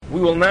We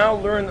will now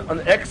learn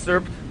an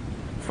excerpt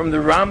from the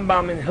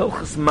Rambam in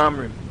Hilchos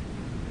Mamrim.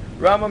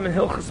 Rambam in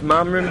Hilchos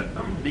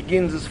Mamrim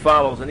begins as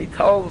follows, and he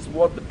tells us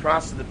what the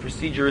process, the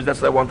procedure is. That's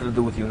what I wanted to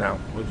do with you now.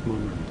 What's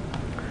Mamrim?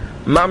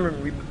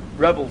 Mamrim,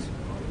 rebels.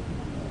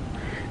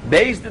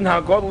 Based in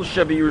Hagodol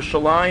Sheba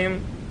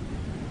Yerushalayim,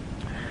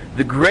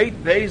 the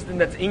great Beis Din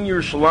that's in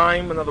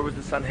Yerushalayim, in other words,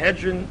 the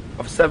Sanhedrin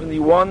of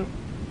 71,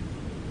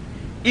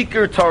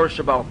 Iker Torah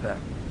Shebal Peh.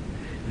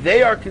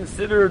 They are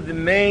considered the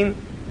main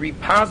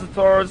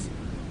repositories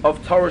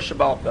of Torah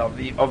Shebal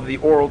Peh, of the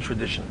oral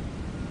tradition.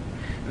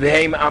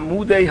 V'heim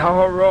Amudei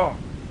Hahara.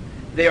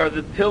 They are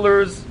the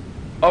pillars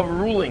of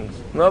rulings.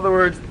 In other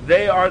words,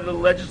 they are the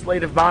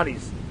legislative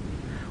bodies.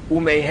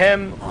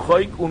 Umehem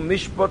Choik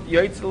Umishpat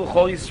Yaitzel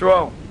Chol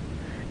Yisrael.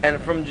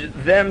 And from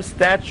them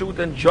statute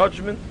and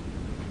judgment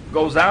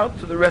goes out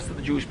to the rest of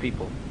the Jewish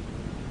people.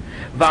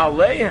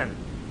 Va'alehan.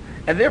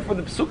 And therefore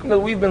the psukim that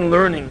we've been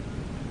learning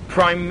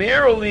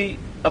primarily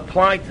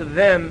apply to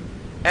them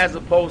as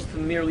opposed to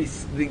merely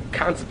the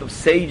concept of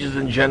sages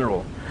in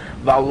general.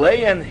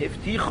 Va'alehan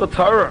hifticha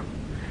Torah.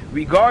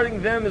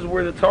 Regarding them is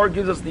where the Torah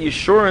gives us the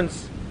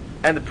assurance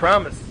and the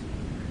promise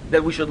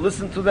that we should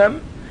listen to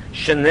them.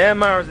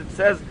 Shenemar, as it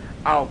says,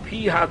 Al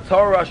pi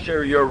ha-Torah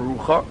asher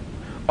yarucha,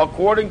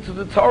 according to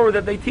the Torah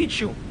that they teach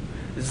you.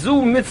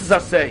 Zu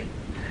mitzvah,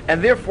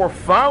 and therefore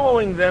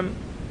following them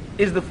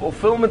is the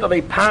fulfillment of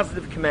a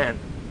positive command.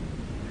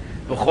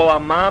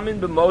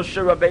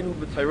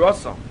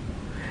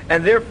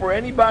 And therefore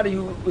anybody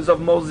who is of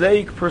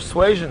Mosaic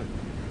persuasion,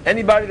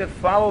 anybody that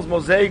follows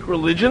Mosaic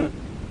religion,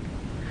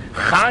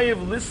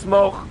 chayiv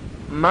lismoch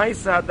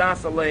ma'aseh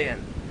hadas alein,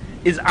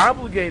 is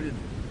obligated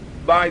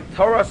by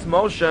Torah's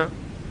Moshe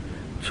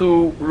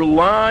to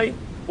rely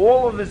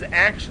all of his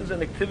actions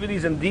and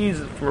activities and deeds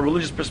from a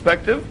religious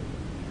perspective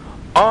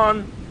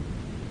on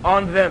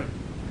them.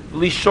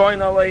 Lishoin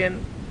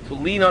alein, to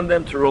lean on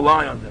them, to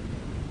rely on them.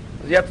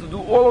 You have to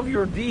do all of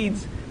your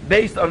deeds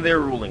based on their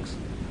rulings.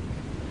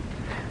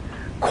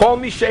 Kol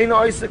mi she'eino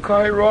oseh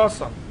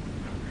k'ha'irasa.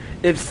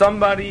 If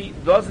somebody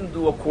doesn't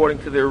do according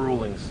to their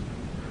rulings,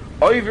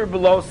 oiver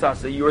below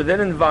sasa, you are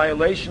then in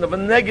violation of a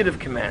negative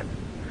command.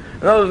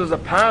 In other words,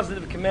 there's a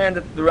positive command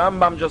that the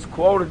Rambam just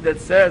quoted that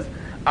says,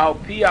 Al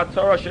pi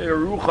ha-Torah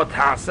she'yarucha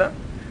tasa,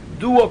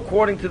 do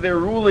according to their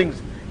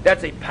rulings.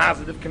 That's a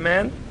positive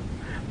command.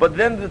 But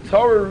then the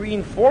Torah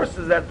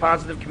reinforces that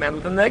positive command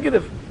with a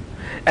negative.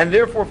 And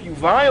therefore, if you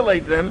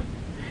violate them,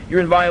 you're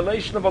in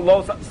violation of a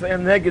lo, say a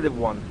negative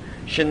one.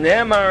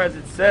 Shenemar, as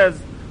it says,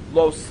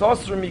 lo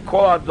sosr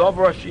mikol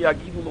adovra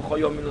sheyagidu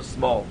l'choyom min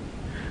small.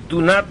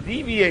 Do not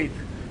deviate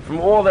from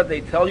all that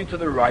they tell you to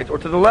the right or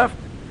to the left.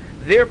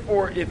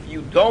 Therefore, if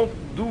you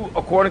don't do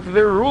according to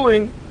their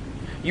ruling,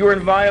 you are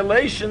in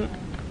violation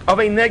of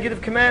a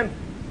negative command.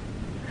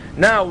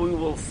 Now, we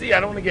will see, I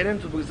don't want to get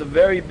into it because it's a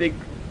very big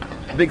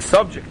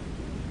subject.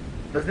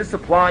 Does this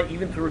apply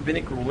even to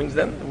rabbinic rulings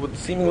then? It would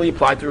seemingly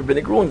apply to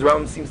rabbinic rulings.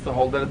 Rambam seems to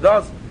hold that it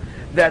does.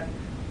 That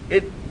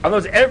it, in other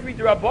words, every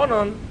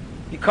D'Rabbanan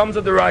becomes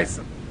a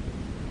D'Oraisa.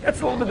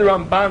 That's a little bit the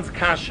Ramban's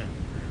kasha.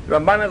 The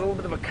Ramban has a little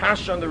bit of a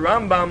kasha on the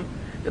Rambam,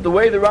 that the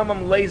way the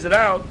Rambam lays it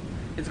out,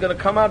 it's going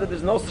to come out that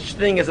there's no such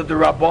thing as a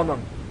D'Rabbanan.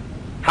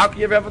 How can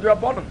you ever have a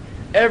D'Rabbanan?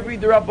 Every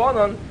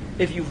D'Rabbanan,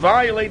 if you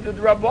violate the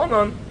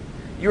D'Rabbanan,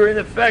 you're in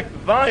effect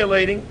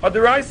violating a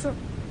D'Oraisa,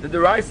 the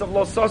D'Oraisa of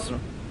Lo Sosra.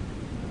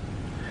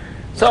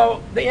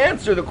 So they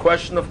answer the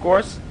question, of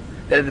course,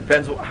 that it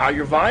depends on how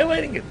you're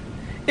violating it.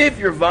 If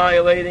you're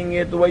violating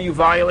it the way you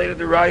violated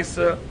the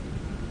D'Oraisa,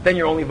 then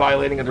you're only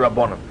violating a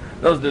D'Rabbanan.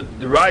 Those the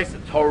D'Oraisa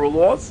Torah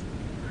laws,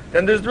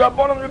 then there's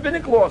D'Rabbanan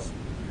rabbinic laws.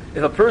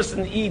 If a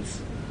person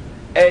eats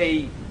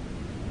a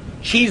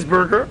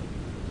cheeseburger,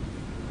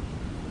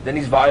 then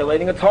he's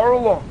violating a Torah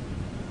law.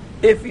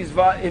 If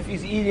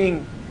he's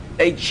eating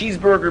a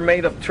cheeseburger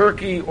made of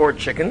turkey or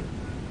chicken,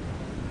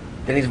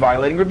 then he's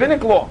violating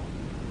rabbinic law,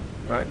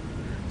 right?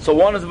 So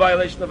one is a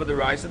violation of a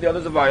D'Oraisa, the other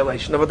is a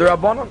violation of a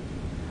D'Rabbanan.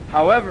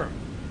 However,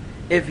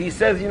 if he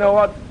says, you know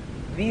what,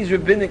 these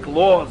rabbinic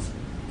laws,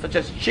 such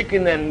as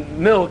chicken and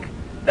milk,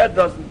 that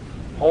doesn't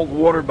hold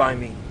water by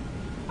me,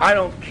 I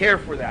don't care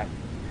for that,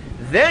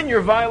 then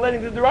you're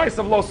violating the D'Oraisa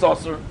of Lo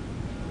Sosr.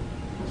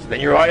 So then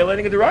you're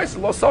violating a D'Oraisa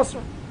of Lo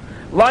Sosr.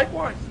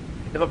 Likewise,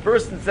 if a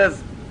person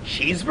says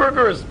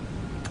cheeseburgers,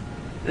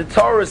 the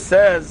Torah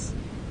says,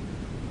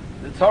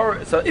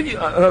 so if you,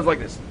 it's like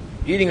this,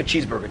 you're eating a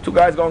cheeseburger. Two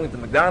guys going into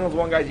McDonald's,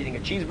 one guy's eating a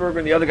cheeseburger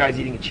and the other guy's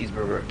eating a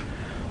cheeseburger.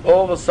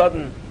 All of a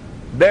sudden,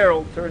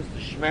 Beryl turns to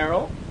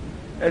Shmerel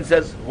and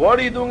says, what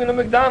are you doing in a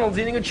McDonald's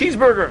eating a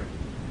cheeseburger?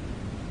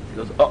 He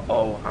goes,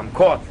 uh-oh, I'm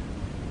caught.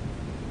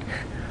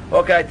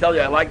 Okay, I tell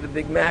you, I like the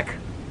Big Mac.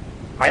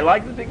 I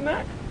like the Big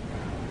Mac.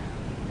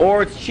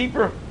 Or it's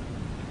cheaper.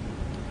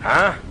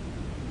 Huh?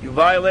 You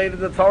violated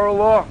the Torah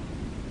law.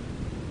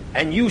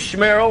 And you,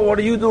 Shmerel, what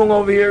are you doing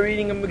over here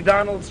eating a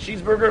McDonald's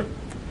cheeseburger?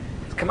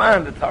 Come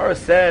on, the Torah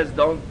says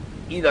don't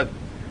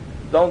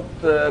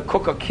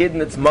cook a kid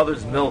in its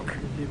mother's milk.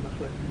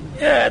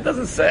 Yeah, it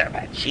doesn't say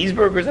about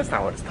cheeseburgers. That's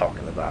not what it's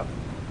talking about.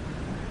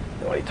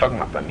 What are you talking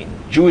about? I mean,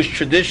 Jewish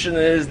tradition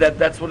is that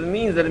that's what it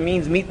means, that it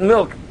means meat and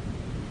milk.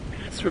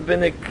 It's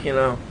rabbinic,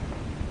 you're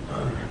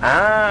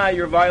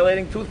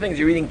violating two things.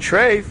 You're eating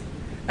treif,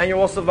 and you're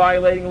also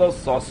violating lo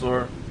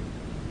sasur.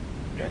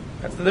 Okay,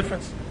 that's the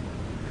difference.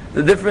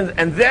 The difference,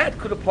 and that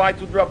could apply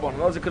to Rabbanon. In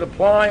other words, it could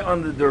apply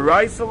on the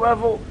Deraisa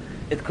level,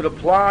 it could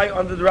apply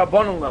on the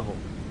Rabbanon level.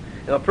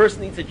 If a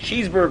person eats a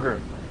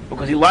cheeseburger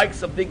because he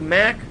likes a Big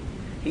Mac,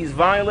 he's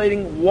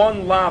violating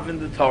one lav in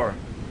the Torah.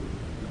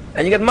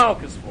 And you get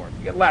malchus for it,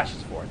 you get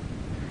lashes for it.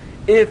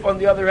 If, on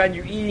the other hand,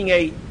 you're eating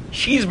a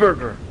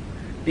cheeseburger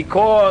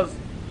because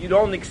you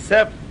don't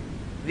accept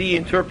the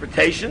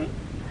interpretation,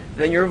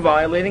 then you're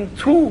violating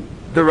two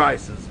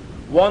Deraisas.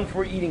 One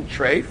for eating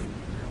treif,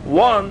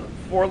 one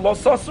for lo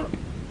sasur.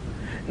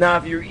 Now,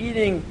 if you're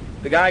eating,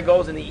 the guy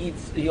goes and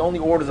he only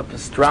orders a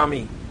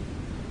pastrami,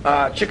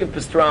 chicken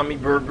pastrami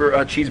burger,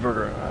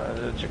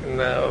 cheeseburger, chicken,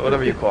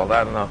 whatever you call it,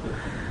 I don't know.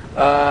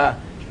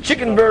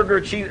 Chicken burger,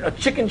 a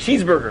chicken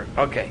cheeseburger.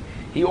 Okay.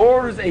 He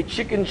orders a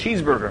chicken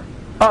cheeseburger.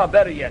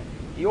 Better yet,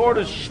 he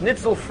orders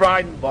schnitzel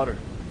fried in butter.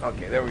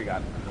 Okay, there we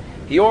got it.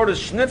 He orders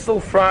schnitzel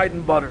fried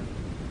in butter.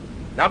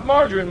 Not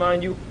margarine,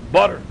 mind you,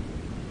 butter.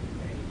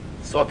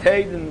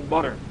 Sauteed in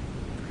butter.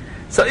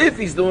 So if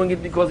he's doing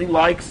it because he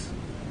likes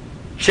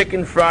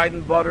chicken fried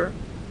in butter,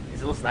 he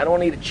says, listen, I don't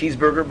want to eat a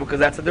cheeseburger because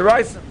that's a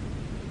deraisa.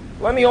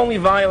 Let me only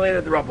violate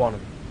a Rabbanon.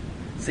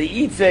 So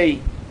he eats a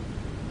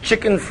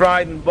chicken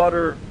fried in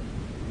butter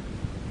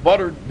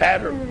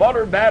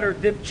batter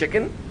dipped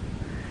chicken.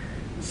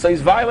 So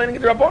he's violating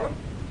the Rabbanon.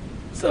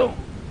 So,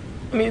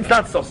 I mean, it's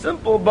not so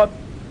simple, but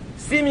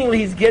seemingly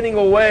he's getting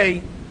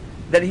away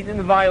that he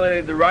didn't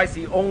violate the rice,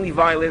 he only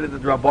violated the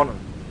Rabbanon.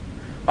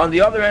 On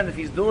the other hand, if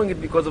he's doing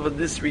it because of a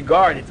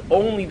disregard, it's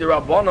only the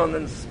Rabbanon,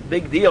 and it's a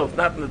big deal, it's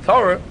not in the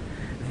Torah,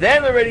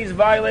 then already he's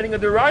violating a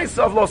deraisa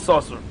of lo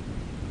sasur.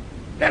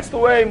 That's the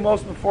way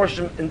most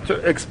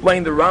Meforshim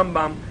explain the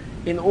Rambam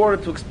in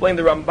order to explain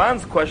the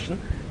Ramban's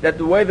question, that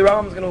the way the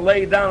Rambam is going to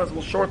lay it down, as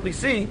we'll shortly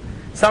see,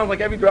 sounds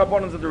like every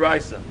Rabbanon is a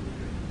deraisa.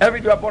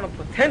 Every Rabbanon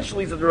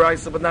potentially is a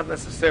deraisa, but not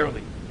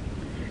necessarily.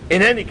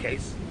 In any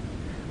case,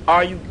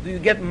 do you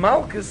get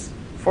malchus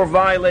for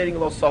violating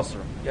lo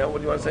sasur? Yeah, what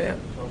do you want to say?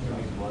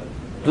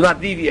 Do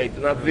not deviate,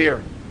 do not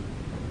veer.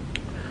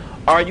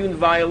 Are you in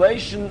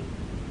violation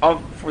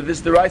for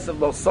this deraisa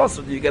of lo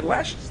sasur? Do you get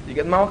lashes? Do you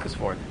get malchus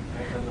for it?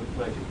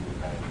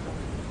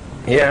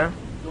 Yeah.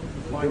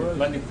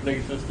 Many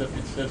places that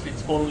it says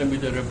it's only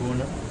with the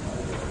Rebuna.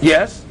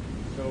 Yes.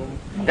 So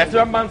that's the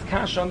Ramban's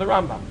kasha on the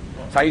Rambam.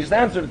 So I just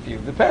answered it to you.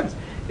 Depends.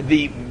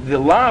 The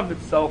lav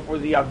itself or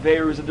the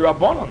aver is a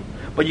Rabbanon,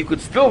 but you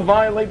could still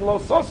violate lo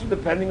sasur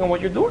depending on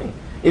what you're doing.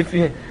 If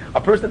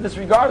a person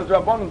disregards the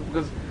Rabbanon,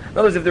 because in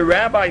other words, if the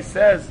rabbi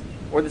says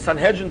or the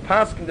Sanhedrin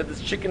paskin that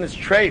this chicken is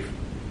treif,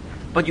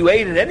 but you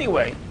ate it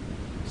anyway,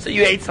 so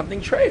you ate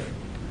something treif.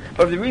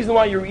 But if the reason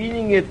why you're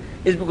eating it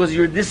is because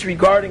you're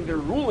disregarding their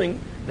ruling,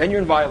 then you're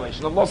in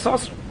violation of lo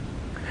sasur.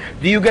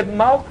 Do you get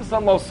malchus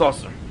on lo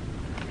sasur?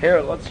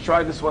 Here, let's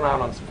try this one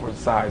out for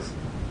size.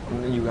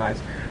 You guys,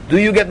 do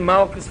you get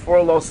malchus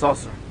for lo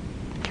sasur?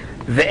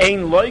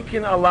 Ve'ein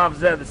loikin alav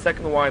zeh, the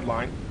second wide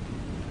line.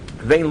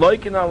 Ve'ein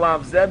loikin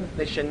alav zeh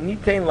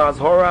neshenitein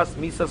lazhoras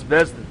misas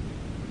bezdin.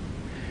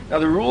 Now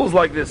the rule is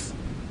like this: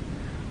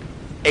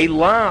 a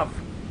lav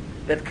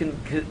that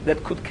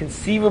could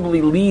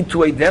conceivably lead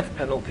to a death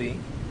penalty,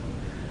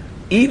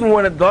 even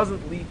when it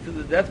doesn't lead to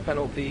the death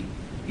penalty,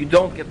 you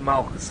don't get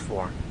malchus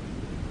for.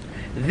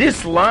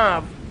 This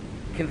lav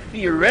can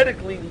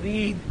theoretically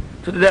lead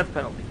to the death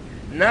penalty.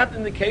 Not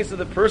in the case of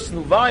the person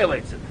who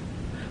violates it,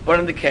 but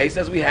in the case,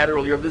 as we had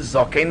earlier, of the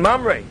Zakein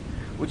Mamre,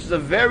 which is a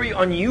very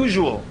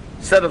unusual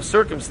set of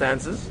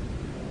circumstances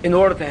in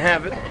order to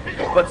have it.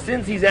 But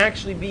since he's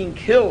actually being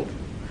killed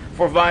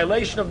for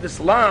violation of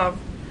this lav,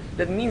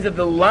 that means that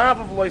the lav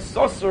of lo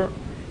sasur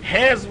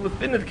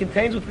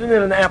contains within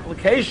it an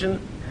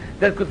application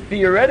that could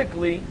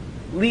theoretically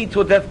lead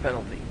to a death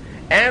penalty.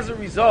 As a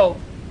result,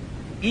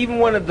 even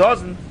when it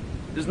doesn't,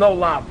 there's no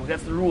lav.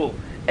 That's the rule.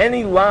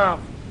 Any lav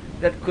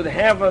that could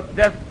have a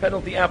death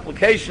penalty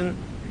application,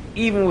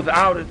 even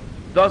without it,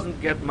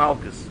 doesn't get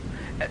malchus.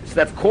 So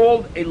that's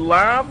called a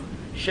lav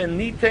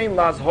shenitein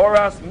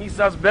lazhoras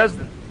misas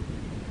bezdin.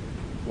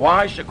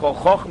 Why? Shekol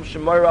chochem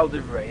shemoyer al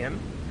divreihem.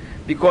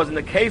 Because in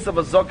the case of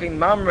a Zakein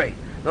Mamre,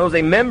 there was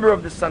a member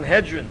of the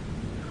Sanhedrin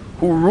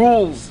who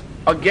rules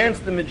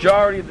against the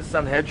majority of the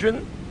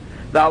Sanhedrin,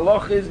 the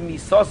halach is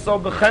misaso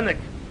b'chenek.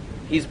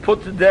 He's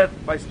put to death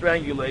by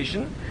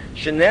strangulation.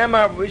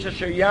 Shenemar v'ish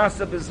asher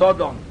yaseh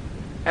b'zodon.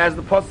 As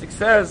the pasuk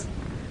says,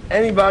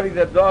 anybody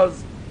that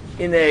does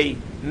in a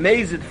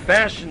mazed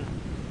fashion,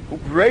 who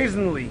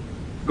brazenly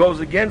goes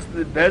against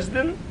the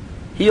Bezdin,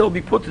 he'll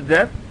be put to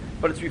death,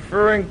 but it's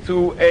referring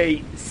to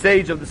a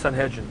sage of the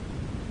Sanhedrin.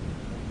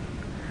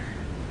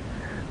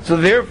 So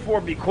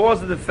therefore,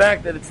 because of the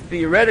fact that it's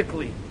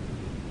theoretically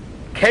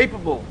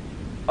capable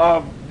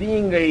of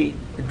being a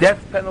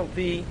death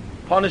penalty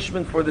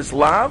punishment for this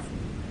lav,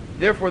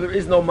 therefore there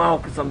is no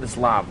malchus on this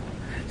lav.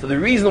 So the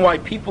reason why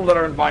people that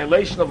are in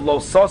violation of lo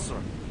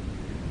sasur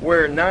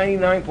where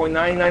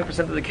 99.99%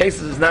 of the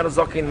cases is not a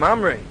zaken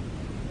mamre.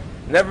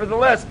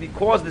 Nevertheless,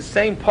 because the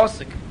same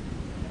pasuk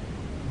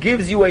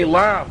gives you a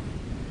lav,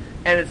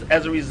 and it's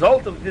as a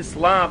result of this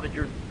lav that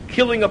you're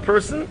killing a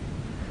person,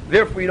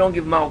 therefore you don't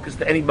give malchus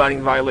to anybody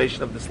in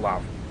violation of this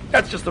lav.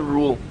 That's just a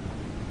rule.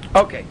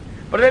 Okay,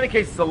 but in any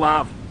case, it's a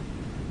lav.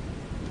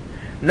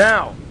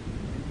 Now,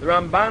 the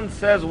Ramban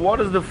says,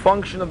 what is the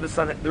function of the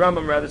Sanhedrin? The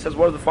Rambam rather says,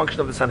 what is the function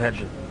of the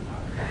Sanhedrin?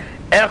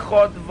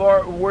 Echad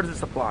dvar, where does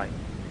this apply?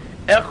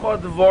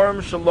 Echad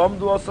dvarim shalom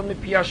du asam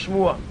mipi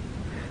hashmua.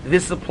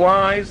 This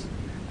applies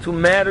to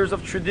matters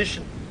of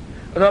tradition.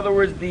 In other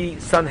words, the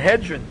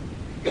Sanhedrin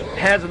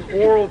has an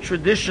oral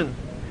tradition,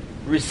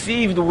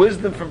 received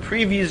wisdom from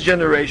previous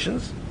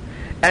generations,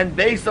 and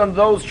based on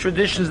those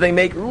traditions they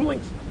make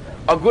rulings.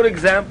 A good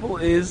example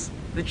is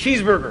the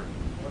cheeseburger.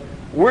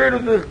 Where do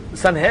the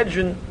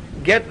Sanhedrin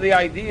get the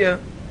idea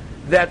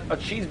that a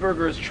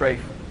cheeseburger is treif?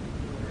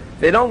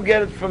 They don't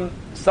get it from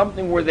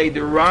something where they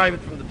derive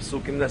it from the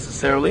Pesukim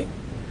necessarily,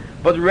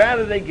 but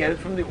rather they get it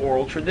from the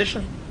oral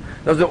tradition.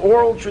 Now the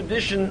oral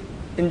tradition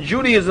in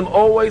Judaism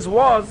always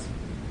was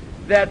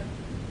that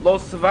Lo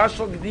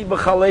Savashal Gdi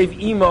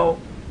B'Chalev Imo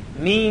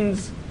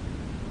means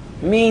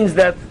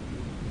that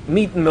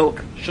meat and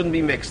milk shouldn't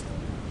be mixed.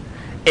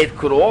 It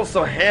could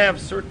also have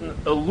certain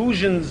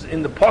allusions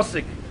in the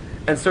pasuk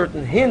and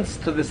certain hints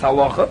to this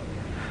halacha,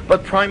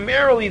 but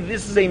primarily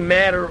this is a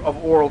matter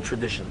of oral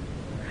tradition.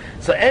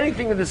 So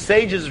anything that the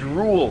sages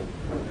rule,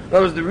 in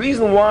other words, the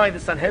reason why the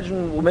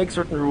Sanhedrin will make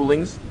certain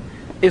rulings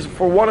is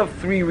for one of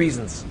three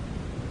reasons.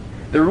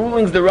 The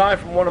rulings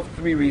derive from one of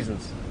three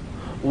reasons.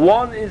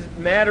 One is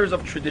matters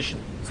of tradition,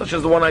 such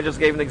as the one I just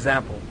gave an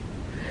example.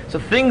 So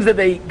things that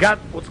they got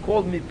what's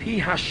called mipi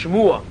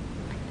hashmua,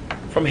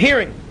 from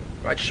hearing,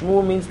 right?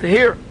 Shmua means to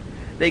hear.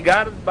 They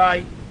got it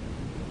by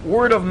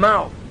word of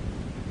mouth,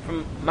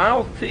 from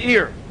mouth to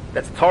ear.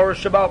 That's Torah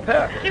Shabbal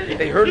Peh.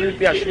 They heard it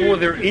mipi hashmua,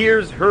 their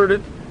ears heard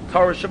it,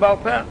 Torah Shabbal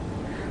Peh.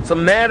 So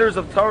matters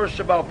of Torah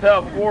Shabbal Peh,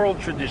 of oral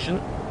tradition,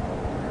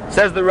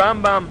 says the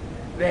Rambam,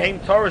 Ve'hem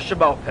Torah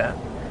Shabbal Peh.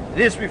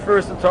 This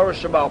refers to Torah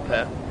Shabbal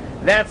Peh.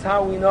 That's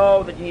how we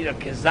know that you need a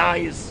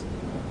kezayis.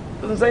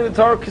 It doesn't say in the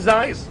Torah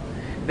kezayis.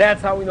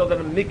 That's how we know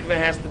that a mikveh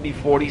has to be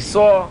 40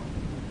 saw.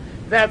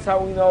 That's how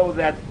we know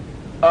that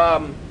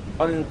an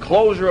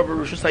enclosure of a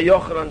Rosh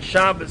Hashanah on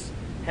Shabbos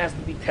has to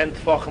be 10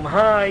 tefachim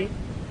high.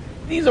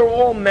 These are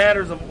all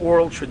matters of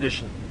oral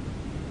tradition.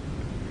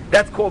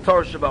 That's called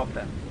Torah Shabbal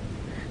Peh.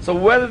 So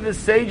whether the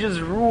sages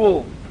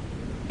rule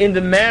in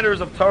the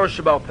matters of Torah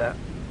Shabbal Peh,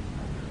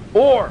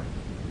 or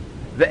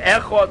the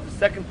echad, the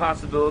second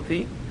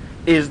possibility,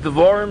 is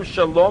Dvorim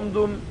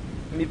Shalomdum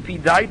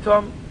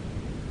Mipidaitom,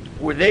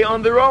 where they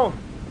on their own,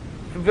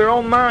 from their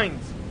own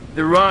minds,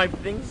 derive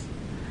things.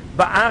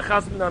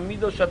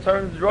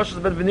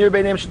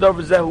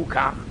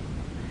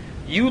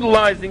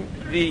 Utilizing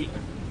the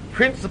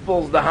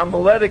principles, the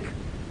homiletic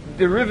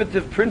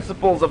derivative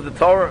principles of the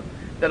Torah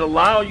that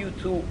allow you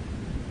to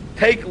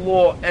take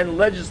law and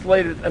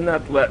legislate it, and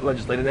not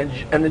legislate it,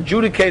 and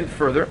adjudicate it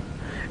further.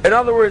 In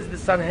other words, the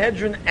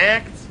Sanhedrin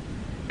acts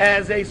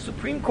as a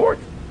Supreme Court.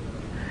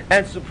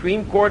 And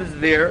Supreme Court is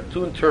there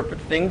to interpret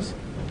things,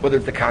 whether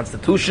it's the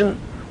Constitution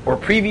or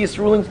previous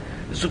rulings.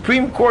 The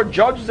Supreme Court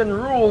judges and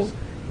rules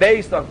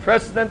based on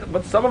precedent,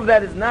 but some of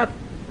that is not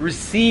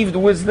received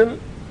wisdom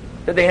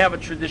that they have a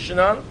tradition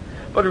on,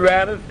 but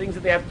rather things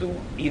that they have to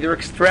either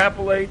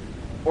extrapolate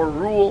or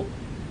rule.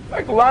 In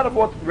fact, a lot of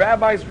what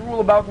rabbis rule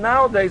about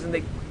nowadays, and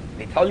they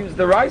tell you it's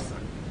the Raisa.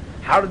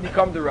 How did it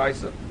become the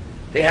Raisa?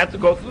 They had to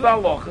go through the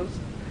halachas,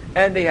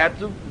 and they had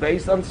to,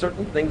 based on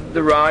certain things,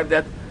 derive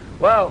that,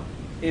 well,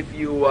 if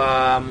you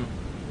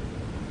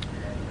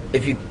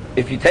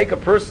take a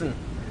person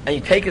and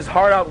you take his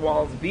heart out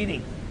while it's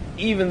beating,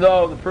 even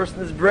though the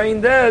person is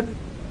brain dead,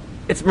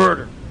 it's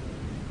murder.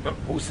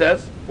 Who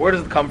says? Where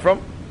does it come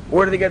from?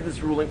 Where do they get this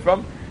ruling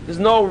from? There's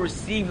no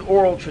received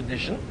oral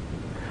tradition,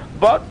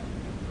 but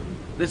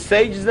the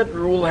sages that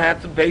rule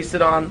had to base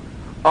it on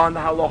the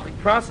halachic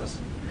process.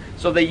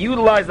 So they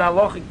utilized the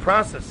halachic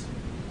process,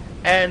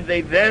 and they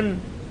then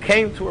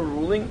came to a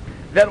ruling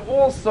that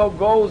also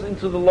goes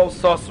into the lo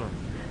sasur.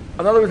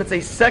 In other words, it's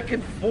a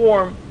second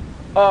form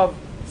of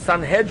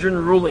Sanhedrin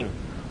ruling.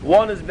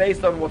 One is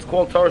based on what's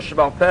called Torah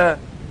Shabbal Peh,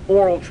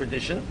 oral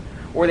tradition,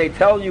 where they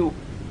tell you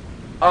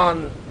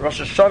on Rosh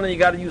Hashanah you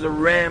got to use a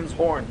ram's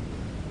horn.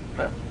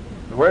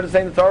 Where does it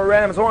say in the Torah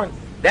ram's horn?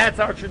 That's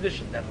our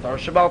tradition. That's Torah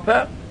Shabbal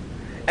Peh.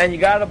 And you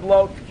got to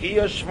blow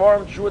Tekiah,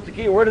 Shvarim, Shua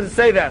Tekiah. Where does it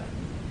say that?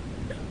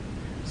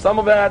 Some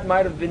of that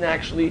might have been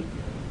actually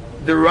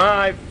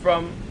derived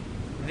from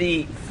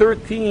the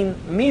 13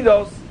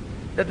 midos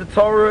that the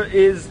Torah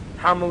is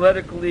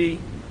homiletically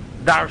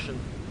darshan.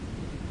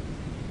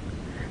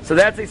 So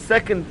that's a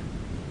second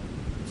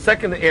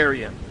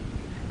area.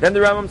 Then the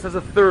Rambam says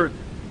a third.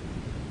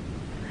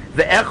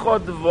 The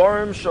echad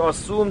dvarim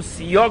she'asum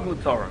siyog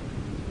l'Torah.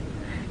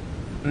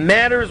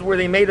 Matters where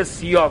they made a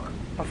siyog,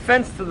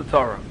 offense to the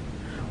Torah.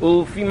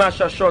 U'fi ma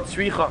shashot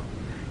tzricha.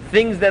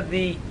 Things that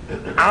the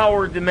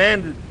hour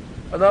demanded.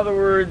 In other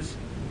words,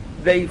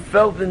 they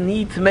felt the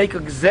need to make a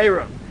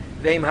gzeira.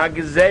 Veim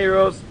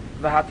ha-gezeiros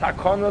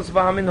v'ha-takonos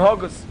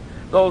v'ha-minhogos.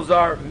 Those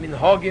are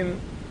minhagim,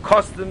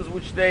 customs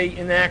which they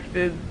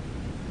enacted,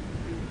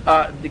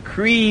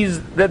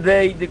 decrees that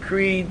they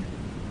decreed,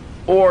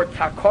 or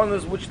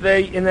takonos which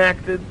they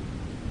enacted.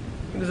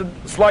 There's a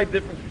slight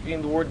difference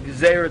between the word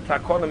gezeira,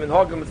 takona, and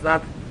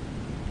minhagim.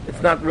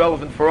 It's not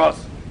relevant for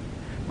us.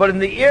 But in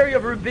the area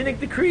of rabbinic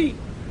decree,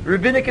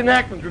 rabbinic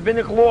enactment,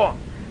 rabbinic law,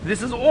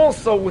 this is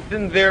also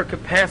within their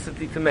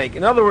capacity to make.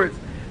 In other words,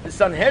 the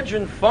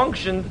Sanhedrin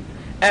functioned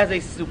as a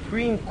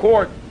supreme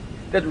court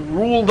that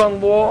ruled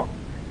on law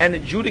and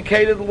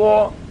adjudicated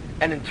law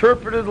and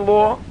interpreted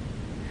law.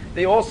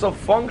 They also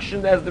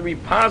functioned as the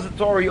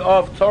repository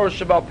of Torah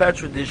Shebaal Peh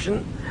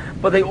tradition,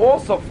 but they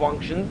also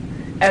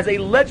functioned as a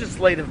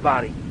legislative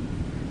body.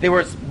 They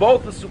were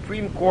both a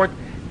Supreme Court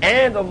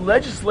and a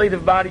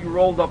legislative body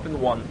rolled up in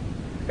one.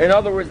 In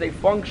other words, they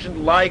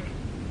functioned like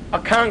a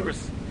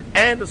Congress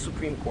and a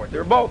Supreme Court. They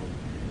were both.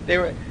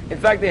 In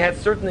fact, they had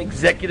certain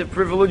executive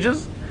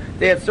privileges,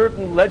 they had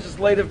certain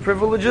legislative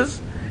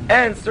privileges,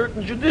 and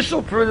certain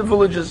judicial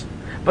privileges.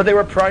 But they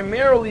were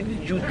primarily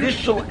the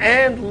judicial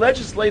and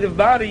legislative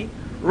body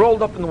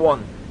rolled up in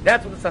one.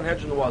 That's what the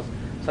Sanhedrin was.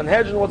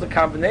 Sanhedrin was a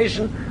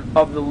combination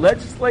of the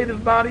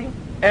legislative body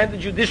and the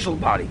judicial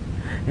body.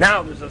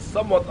 Now, there's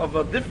somewhat of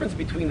a difference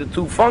between the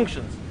two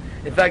functions.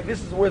 In fact,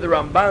 this is where the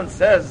Ramban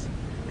says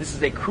this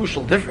is a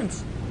crucial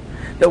difference.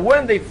 That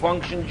when they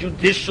function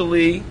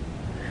judicially,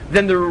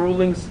 then their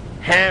rulings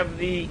have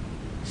the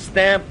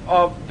stamp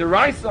of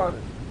deraisa on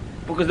it,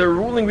 because they're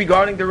ruling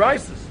regarding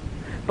deraises.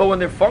 But when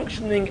they're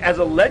functioning as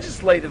a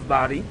legislative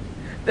body,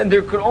 then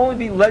there could only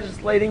be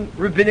legislating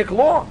rabbinic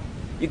law.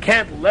 You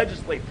can't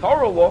legislate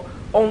Torah law.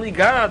 Only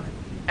God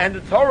and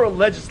the Torah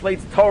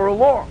legislates Torah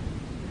law.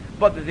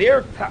 But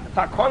their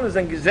takonas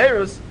and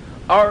gezeros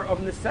are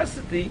of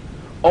necessity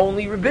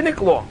only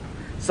rabbinic law.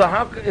 So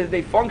how could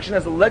they function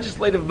as a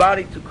legislative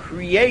body to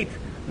create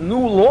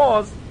new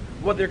laws?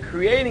 What they're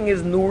creating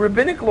is new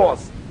rabbinic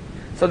laws.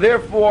 So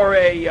therefore,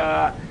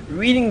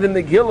 reading the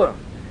Megillah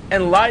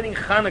and lighting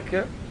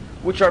Hanukkah,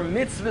 which are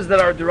mitzvahs that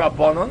are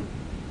d'Rabbanan,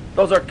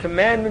 those are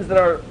commandments that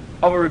are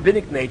of a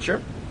rabbinic nature,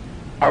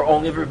 are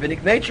only of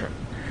rabbinic nature.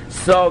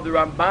 So the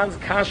Ramban's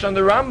kasha on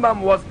the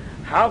Rambam was,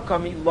 how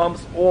come he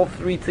lumps all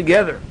three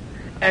together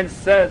and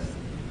says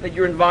that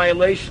you're in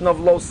violation of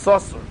lo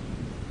sasur?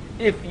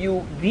 If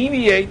you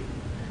deviate,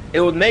 it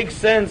would make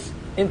sense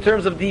in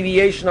terms of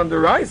deviation on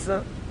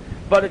deraisa,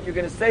 but if you're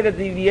going to say that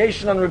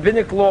deviation on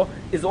rabbinic law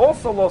is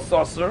also lo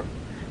sasur,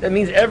 that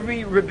means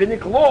every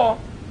rabbinic law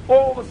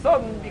all of a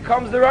sudden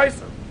becomes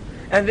deraisa.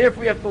 And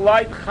therefore you have to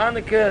light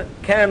Hanukkah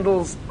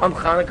candles on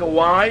Hanukkah.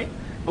 Why?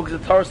 Because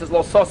the Torah says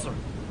lo sasur.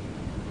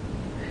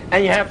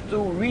 And you have to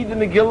read the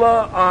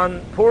Megillah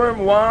on Purim.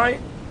 Why?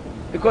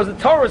 Because the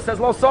Torah says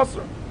lo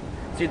sasur.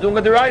 So you're doing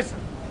a deraisa.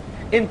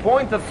 In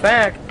point of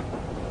fact,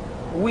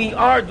 we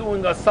are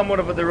doing a somewhat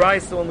of a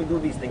deraisa when we do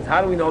these things.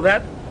 How do we know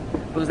that?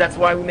 Because that's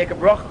why we make a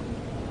bracha.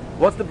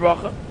 What's the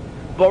bracha?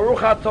 Baruch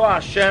atah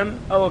Hashem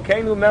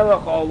Elokeinu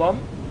melech haolam.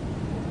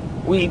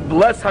 We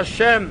bless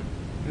Hashem,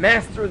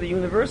 Master of the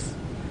universe.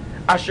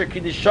 Asher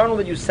kiddishanu,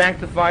 that you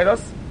sanctified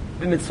us,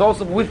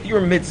 b'mitzvos, with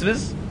your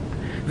mitzvahs.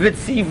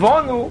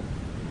 V'tzivanu,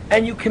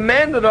 and you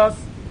commanded us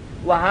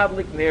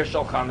lahavlik ner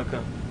shel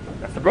Chanukah.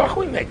 That's the bracha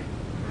we make.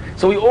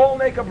 So we all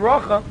make a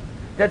bracha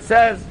that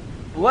says,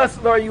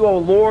 blessed are you, O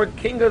Lord,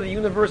 King of the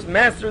universe,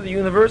 Master of the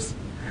universe,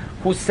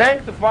 who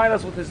sanctified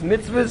us with his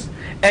mitzvahs,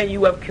 and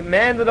you have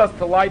commanded us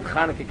to light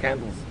Chanukah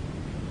candles.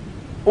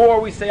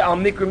 Or we say, Al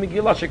Mikra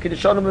Megillah,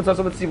 Shekidishanu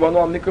B'Mitzvos Tzivanu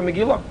Al Mikra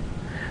Megillah.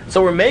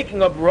 So we're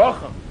making a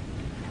bracha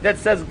that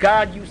says,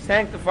 God, you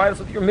sanctified us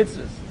with your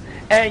mitzvahs,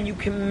 and you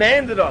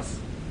commanded us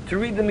to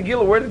read the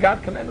Megillah. Where did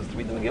God command us to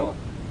read the Megillah?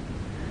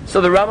 So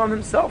the Rambam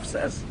himself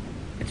says,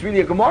 it's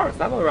really a Gemara, it's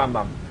not on the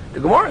Rambam. The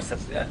Gemara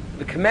says,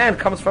 the command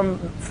comes from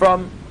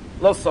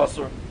Lo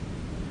Sasur,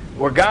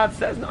 where God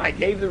says, no, I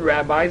gave the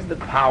rabbis the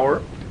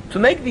power to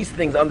make these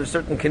things under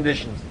certain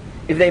conditions.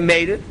 If they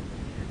made it,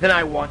 then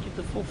I want you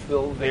to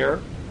fulfill their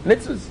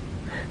mitzvahs.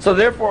 So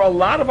therefore, a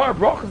lot of our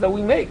brachas that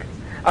we make,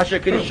 Asher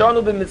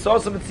Kedishanu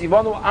b'mitzvos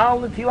v'tzivanu al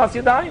netilas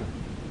yadayim.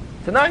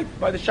 Tonight,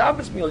 by the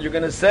Shabbos meal, you're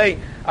going to say,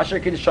 Asher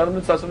Kedishanu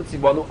b'mitzvos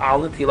v'tzivanu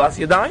al netilas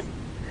yadayim.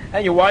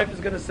 And your wife is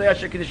going to say,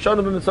 Asher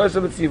Kedishanu b'mitzvos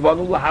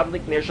v'tzivanu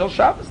lahavlik ner shel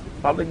Shabbos.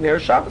 Lahavlik ner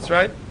Shabbos,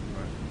 right?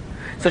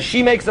 So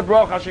she makes a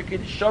bracha, Asher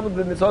Kedishanu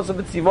b'mitzvos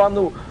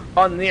v'tzivanu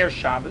on ner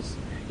Shabbos.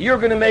 You're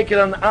going to make it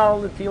on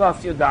al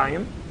netilas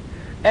yadayim.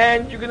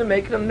 And you're going to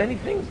make it on many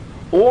things.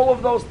 All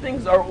of those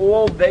things are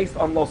all based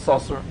on lo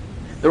sasur.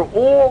 They're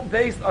all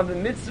based on the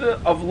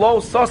mitzvah of lo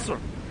sasur.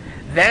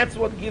 That's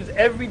what gives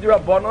every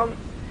D'Rabbanan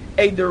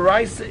a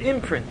deraisa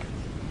imprint.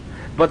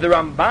 But the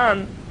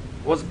Ramban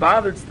was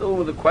bothered still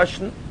with the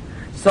question,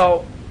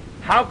 so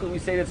how could we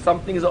say that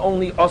something is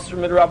only asur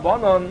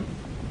midrabbanan?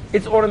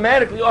 It's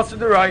automatically asur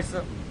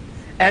deraisa.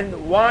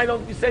 And why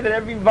don't we say that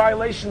every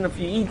violation, if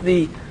you eat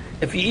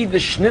the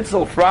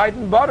schnitzel fried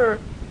in butter,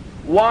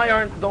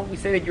 don't we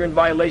say that you're in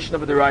violation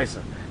of a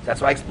deraisa? That's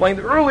why I explained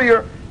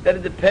earlier that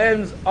it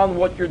depends on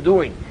what you're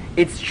doing.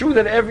 It's true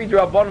that every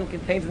D'Rabbanan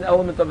contains an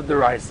element of a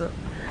D'Oraisa,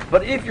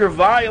 but if you're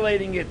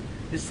violating it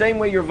the same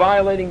way you're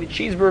violating the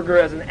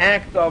cheeseburger as an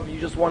act of you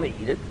just want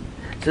to eat it,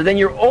 so then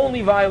you're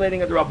only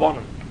violating a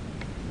D'Rabbanan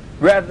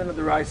rather than a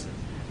D'Oraisa.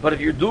 But if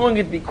you're doing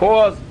it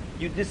because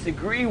you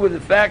disagree with the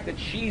fact that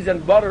cheese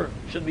and butter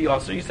should be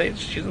usher, you say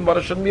cheese and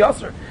butter shouldn't be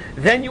usher,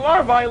 then you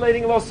are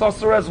violating Lo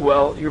Sasser as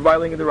well. You're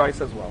violating the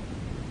rice as well.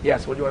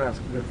 Yes, what do you want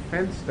to ask? The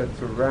fence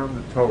that's around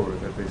the Torah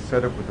that they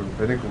set up with the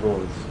rabbinic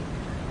laws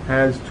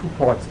has two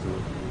parts to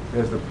it.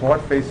 There's the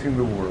part facing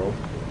the world,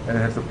 and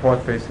it has the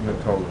part facing the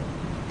Torah.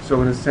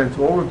 So in a sense,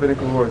 all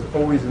rabbinic law is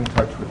always in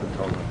touch with the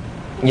Torah.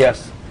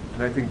 Yes.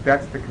 And I think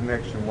that's the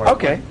connection.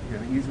 Okay.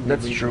 Easily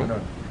That's true.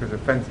 Because the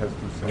fence has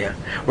two sides.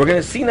 Yeah. We're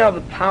going to see now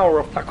the power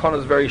of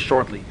takanas very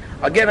shortly.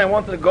 Again, I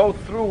wanted to go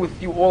through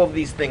with you all of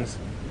these things.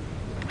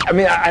 I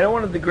mean, I don't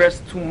want to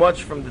digress too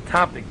much from the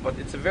topic, but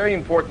it's a very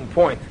important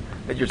point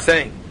that you're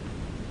saying.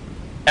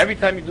 Every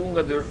time you're doing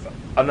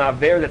an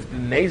aver that's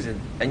been mazed,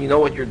 and you know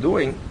what you're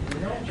doing,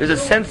 there's a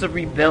sense of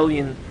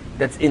rebellion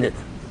that's in it.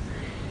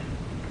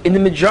 In the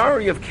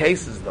majority of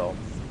cases, though,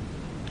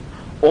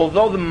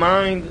 although the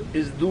mind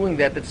is doing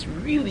that, it's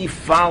really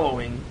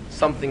following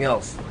something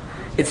else.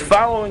 It's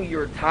following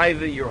your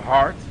taiva, your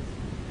heart.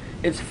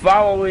 It's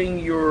following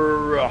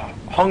your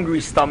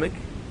hungry stomach.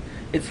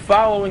 It's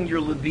following your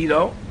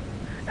libido.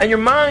 And your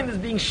mind is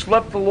being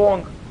schlepped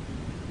along.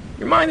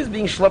 Your mind is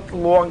being schlepped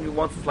along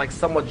once it's like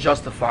somewhat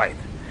justified.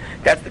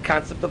 That's the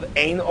concept of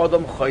ein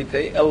adam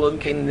choite elam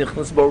kein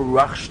nichnas bo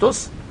ruach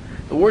shtus.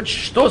 The word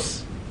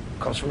shtus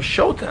comes from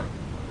shota,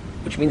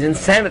 which means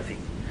insanity.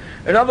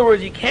 In other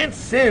words, you can't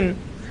sin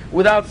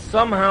without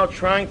somehow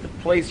trying to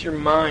place your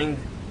mind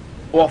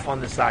off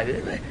on the side.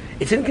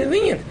 It's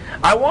inconvenient.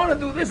 I want to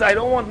do this. I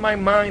don't want my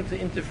mind to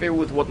interfere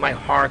with what my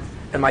heart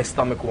and my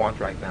stomach want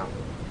right now.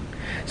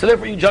 So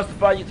therefore you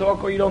justify, you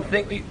talk, or you don't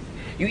think.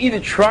 You either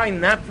try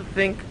not to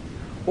think,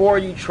 or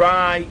you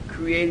try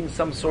creating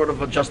some sort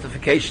of a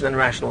justification and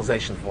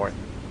rationalization for it.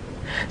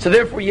 So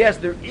therefore, yes,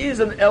 there is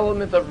an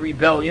element of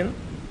rebellion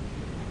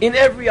in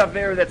every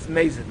aver that's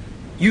mazed,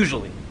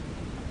 usually,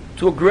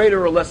 to a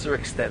greater or lesser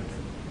extent.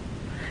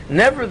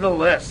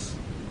 Nevertheless,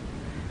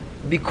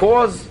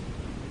 because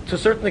to a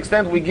certain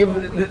extent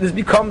this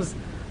becomes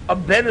a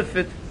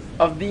benefit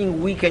of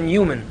being weak and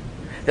human,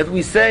 that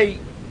we say,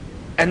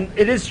 and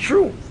it is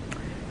true,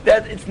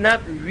 that it's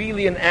not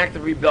really an act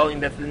of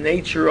rebellion, that's the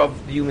nature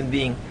of the human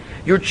being.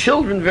 Your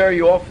children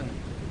very often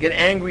get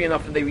angry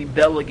enough and they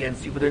rebel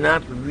against you, but they're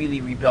not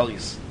really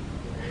rebellious.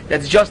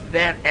 That's just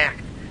that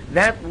act.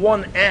 That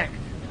one act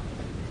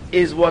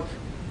is what,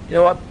 you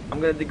know what,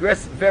 I'm going to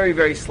digress very,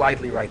 very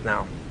slightly right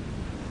now.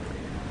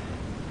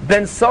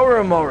 Ben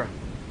Sora Mora.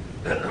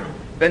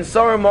 Ben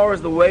Sora Mora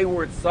is the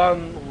wayward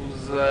son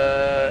who's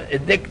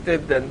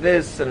addicted and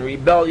this and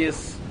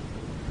rebellious.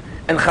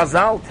 And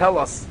Chazal tell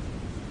us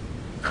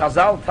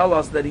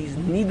that he's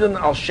Nidan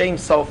al Shem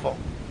Sofo.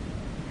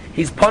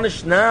 He's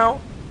punished now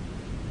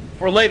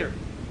for later.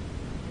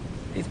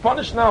 He's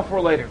punished now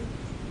for later.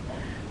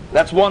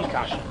 That's one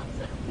kasha.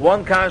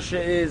 One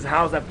kasha is,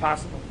 how is that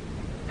possible?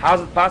 How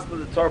is it possible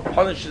that the Torah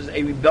punishes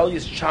a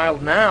rebellious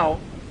child now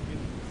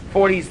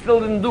for what he still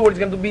didn't do, what he's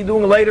going to be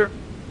doing later?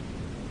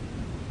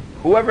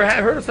 Whoever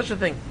had heard of such a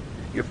thing?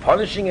 You're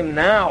punishing him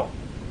now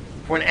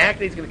for an act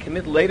that he's going to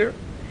commit later,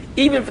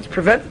 even if it's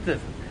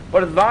preventative,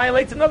 but it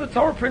violates another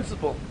Torah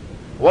principle.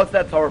 What's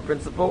that Torah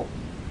principle?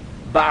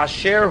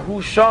 Ba'asher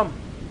hu sham.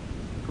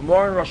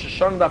 Gemara in Rosh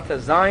Hashanah Daf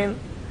Tezayin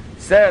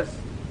says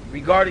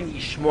regarding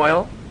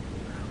Yishmael,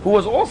 who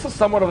was also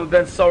somewhat of a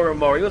Ben Sora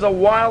Mor. He was a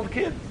wild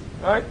kid,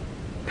 right?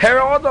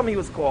 Para Adam he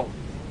was called.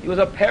 He was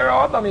a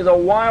Para Adam. He was a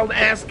wild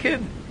ass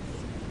kid.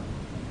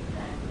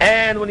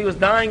 And when he was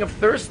dying of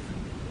thirst,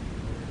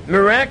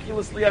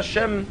 miraculously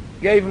Hashem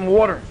gave him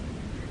water.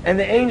 And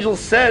the angel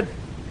said,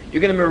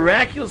 you're going to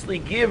miraculously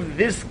give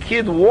this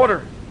kid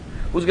water,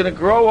 who's going to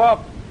grow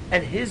up,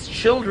 and his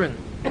children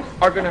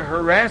are going to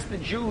harass the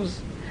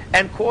Jews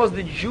and cause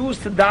the Jews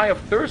to die of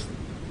thirst.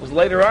 It was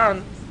later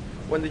on,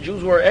 when the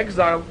Jews were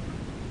exiled,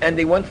 and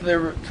they went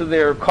to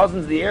their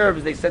cousins, the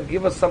Arabs, they said,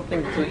 give us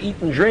something to eat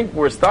and drink,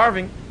 we're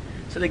starving.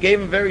 So they gave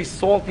them very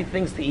salty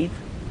things to eat.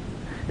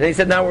 And they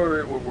said, now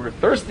we're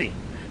thirsty.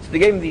 So they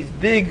gave them these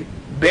big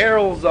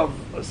barrels of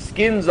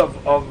skins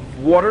of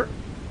water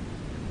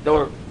that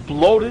were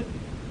bloated,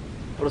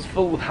 but it was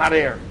filled with hot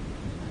air.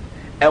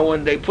 And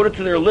when they put it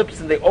to their lips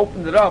and they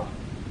opened it up,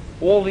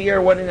 all the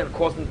air went in and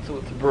caused them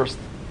to burst.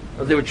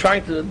 Because they were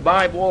trying to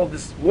imbibe all of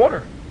this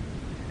water.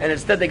 And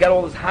instead they got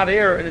all this hot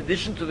air in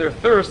addition to their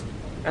thirst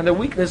and their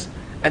weakness,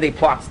 and they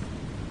plotzed.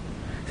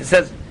 It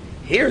says,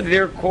 here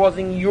they're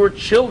causing your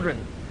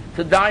children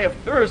to die of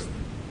thirst.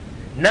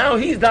 Now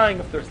he's dying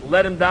of thirst.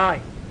 Let him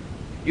die.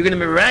 You're going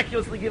to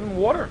miraculously give him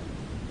water.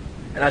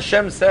 And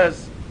Hashem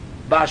says,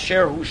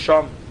 Ba'asher hu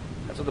sham.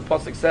 That's what the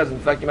pasuk says. In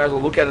fact, you might as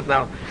well look at it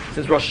now.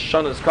 Since Rosh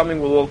Hashanah is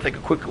coming, we'll all take a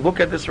quick look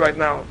at this right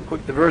now, a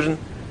quick diversion.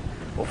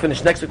 We'll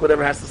finish next week,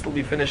 whatever has to still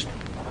be finished.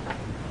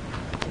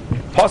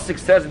 Pasuk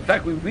says, in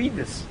fact, we read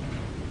this.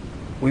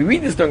 We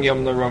read this during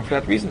Yom Noram for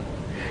that reason.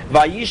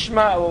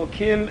 Vayishma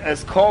Elokim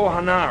es kol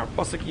hanar,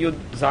 pasuk Yud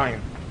Zayin.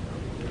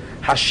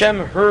 Hashem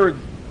heard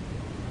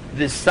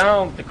the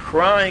sound, the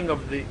crying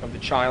of the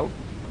child.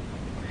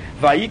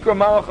 Vayikra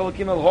malach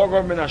Elokim el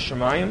Hagar min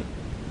hashemayim.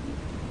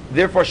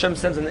 Therefore Hashem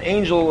sends an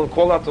angel and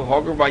call out to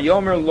Hagar.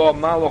 Vayomer lo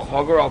malach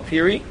Hagar al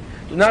tiri.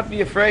 Do not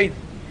be afraid.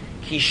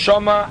 Ki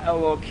shama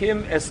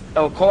Elokim es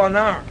el kol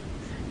hanar.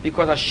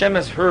 Because Hashem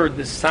has heard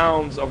the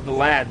sounds of the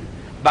lad.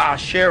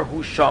 Ba'asher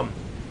hu sham.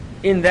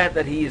 In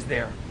that he is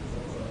there.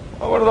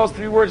 Well, what are those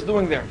three words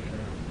doing there?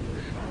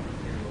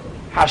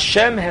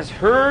 Hashem has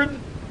heard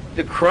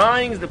the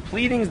cryings, the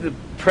pleadings, the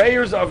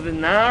prayers of the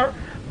Nar,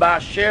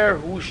 Ba'asher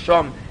hu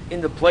sham,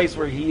 in the place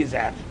where he is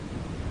at.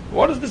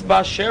 What is this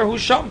Ba'asher hu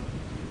sham?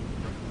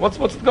 What's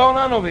going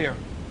on over here?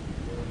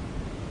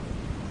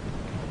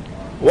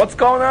 What's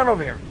going on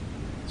over here?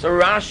 So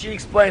Rashi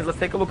explains. Let's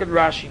take a look at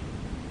Rashi.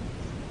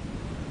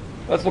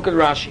 Let's look at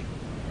Rashi.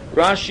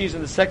 Rashi is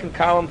in the second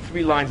column,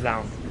 3 lines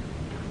down.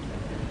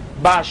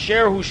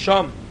 Ba'asher hu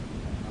sham.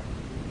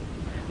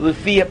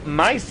 Lefi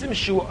ma'asim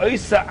shu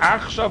oisa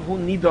achshav hu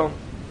nidon.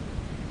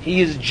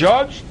 He is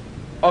judged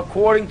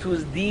according to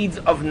his deeds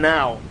of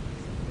now.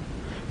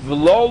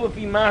 V'lo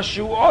lefi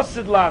mashu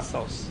osid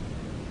lasos.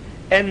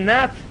 And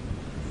not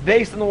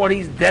based on what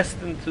he's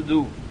destined to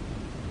do.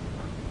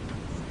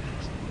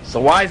 So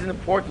why is it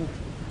important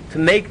to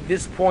make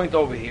this point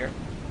over here?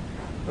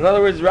 In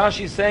other words,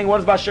 Rashi is saying, what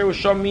does Ba'asher hu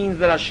sham means?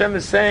 That Hashem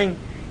is saying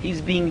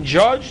he's being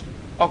judged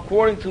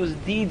according to his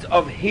deeds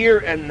of here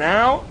and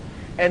now,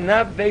 and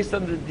not based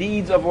on the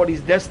deeds of what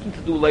he's destined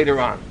to do later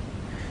on.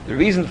 The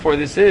reason for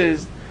this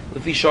is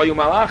the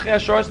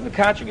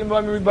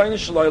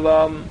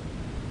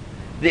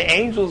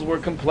angels were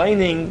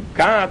complaining,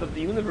 God of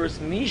the universe,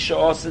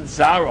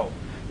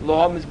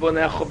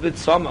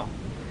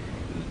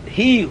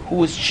 he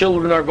whose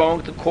children are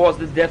going to cause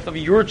the death of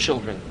your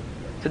children,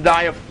 to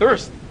die of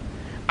thirst.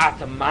 You're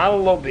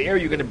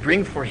going to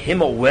bring for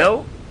him a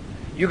well?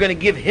 You're going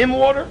to give him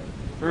water?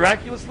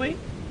 Miraculously?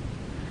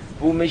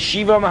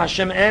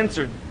 Hashem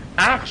answered,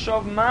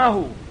 Achshav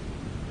Mahu.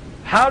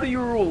 How do you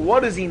rule?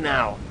 What is he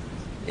now?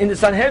 In the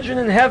Sanhedrin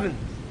in heaven,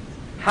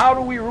 how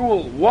do we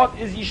rule? What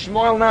is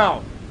Yishmael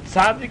now?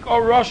 Tzaddik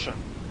or Rasha?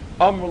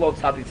 Amrullah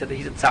Tzaddik said that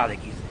he's a tzaddik.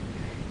 He's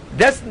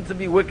destined to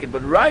be wicked,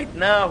 but right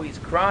now he's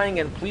crying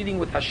and pleading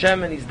with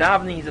Hashem and he's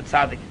davening, he's a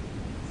tzaddik.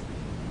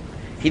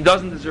 He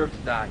doesn't deserve to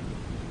die.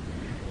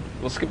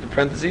 We'll skip the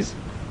parentheses.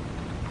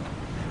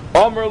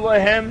 Amr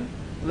Lahem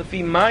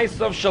Lefi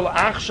Ma'asav Shel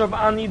Achshav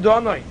Ani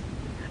Donai.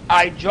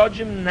 I judge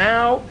him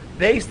now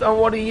based on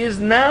what he is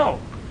now.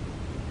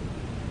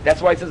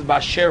 That's why it says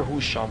Ba'asher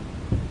hu sham.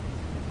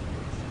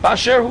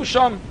 Ba'asher hu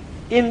sham,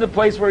 in the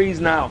place where he's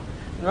now.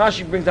 And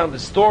Rashi brings down the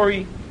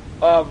story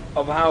of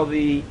how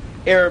the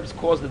Arabs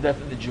caused the death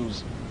of the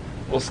Jews.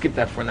 We'll skip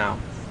that for now.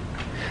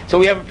 So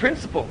we have a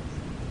principle.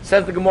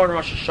 Says the Gemara in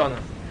Rosh Hashanah.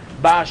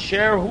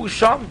 Ba'asher hu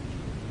sham.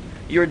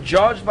 You're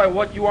judged by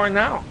what you are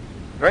now.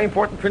 Very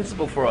important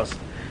principle for us.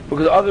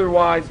 Because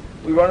otherwise,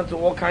 we run into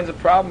all kinds of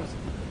problems.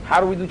 How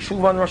do we do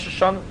tshuva on Rosh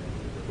Hashanah?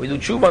 We do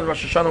tshuva on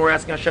Rosh Hashanah, we're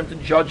asking Hashem to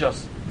judge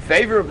us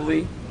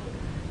favorably.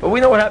 But we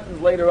know what happens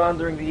later on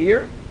during the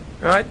year,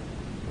 right?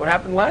 What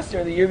happened last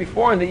year, and the year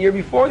before, and the year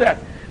before that.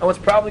 And what's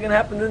probably going to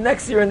happen the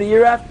next year, and the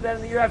year after that,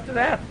 and the year after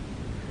that.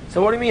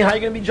 So what do you mean, how are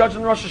you going to be judged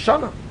on Rosh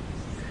Hashanah?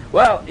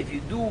 Well, if you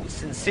do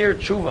sincere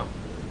tshuva,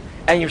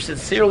 and you're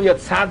sincerely a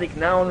tzaddik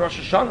now on Rosh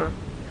Hashanah,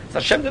 so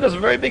Hashem did us a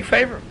very big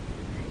favor.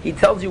 He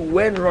tells you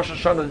when Rosh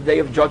Hashanah, the day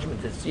of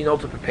judgment, is,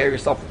 to prepare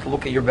yourself to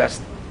look at your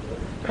best.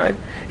 Right?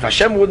 If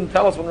Hashem wouldn't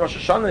tell us when Rosh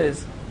Hashanah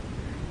is,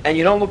 and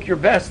you don't look your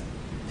best,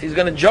 so he's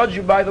going to judge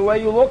you by the way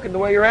you look and the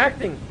way you're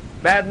acting.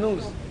 Bad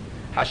news.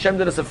 Hashem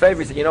did us a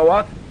favor. He said, you know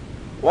what?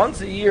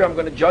 Once a year I'm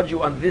going to judge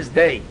you on this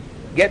day.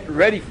 Get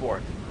ready for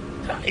it.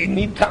 You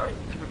need time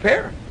to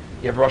prepare.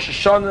 You have Rosh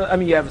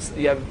Hashanah, you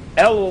have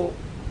Elul,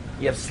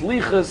 you have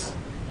Slichas,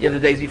 you have the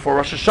days before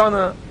Rosh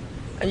Hashanah,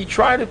 and you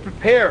try to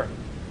prepare.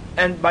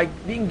 And by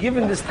being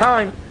given this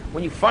time,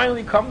 when you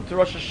finally come to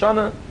Rosh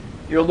Hashanah,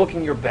 you're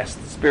looking your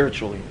best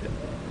spiritually.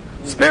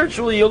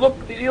 Spiritually, you look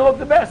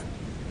the best,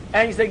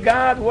 and you say,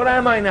 God, what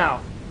am I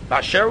now?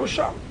 Ba'asher hu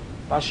sham.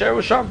 Ba'asher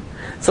hu sham.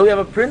 So we have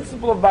a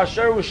principle of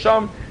Ba'asher hu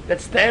sham that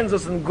stands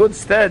us in good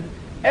stead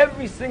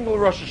every single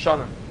Rosh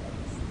Hashanah,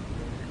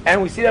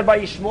 and we see that by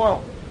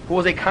Yishmael, who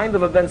was a kind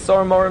of a Ben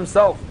Saramor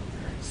himself.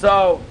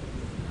 So,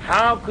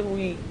 how could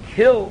we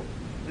kill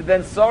the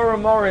Ben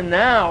Saramor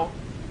now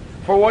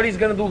for what he's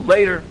going to do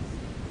later?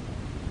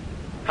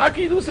 How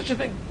can you do such a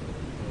thing?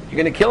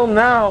 You're going to kill him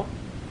now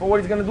for what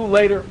he's going to do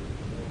later.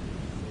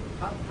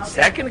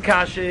 Second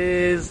kasha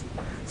is,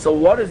 so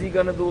what is he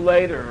going to do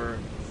later?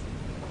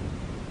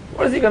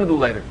 What is he going to do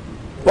later?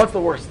 What's the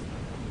worst?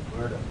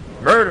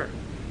 Murder.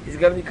 He's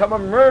going to become a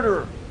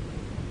murderer.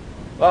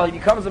 Well, he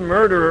becomes a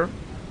murderer.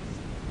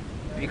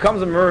 If he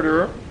becomes a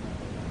murderer,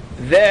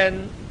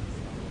 then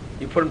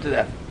you put him to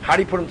death. How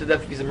do you put him to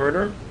death if he's a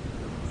murderer?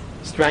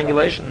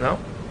 Strangulation, no?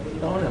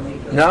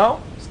 No?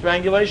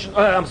 Strangulation?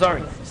 Oh, I'm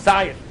sorry.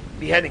 Sayif,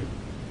 beheading.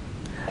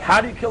 How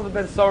do you kill the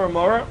Ben Sora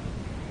Mora?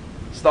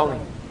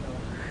 Stoning.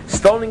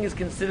 Stoning is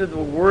considered a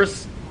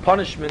worse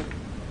punishment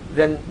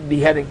than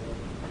beheading.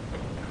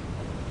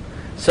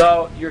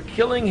 So you're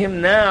killing him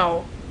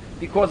now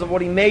because of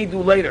what he may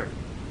do later.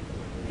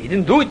 He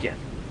didn't do it yet,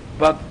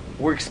 but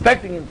we're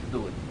expecting him to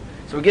do it.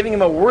 So we're giving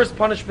him a worse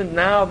punishment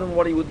now than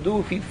what he would do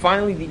if he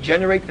finally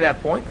degenerate to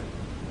that point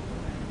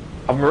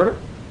of murder.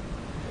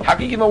 How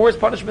can you give him a worse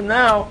punishment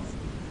now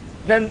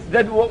than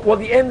what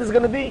the end is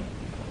going to be?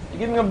 You're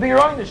giving him a bigger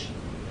einish.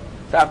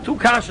 So I have two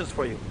kashas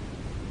for you.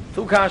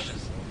 Two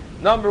kashas.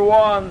 Number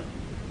one,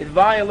 it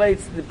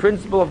violates the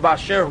principle of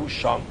Basher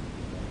Husham.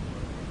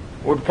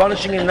 We're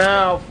punishing him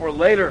now for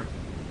later.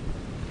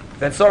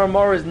 Then Sarah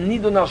Mora is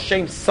Nidun al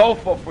Shem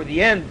Sofa for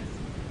the end.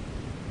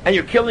 And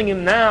you're killing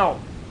him now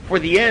for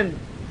the end.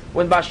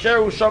 When Basher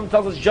Husham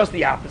tells us just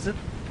the opposite.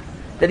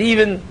 That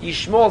even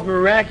Yishmael is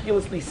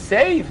miraculously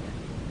saved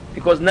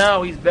because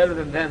now he's better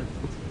than then.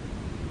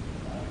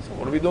 So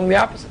what are we doing the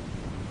opposite?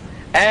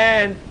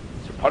 And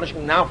so we're punishing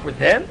him now for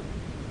then?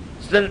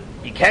 So then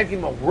you can't give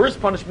him a worse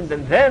punishment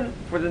than then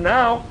for the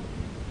now.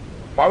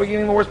 Why are we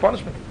giving him a worse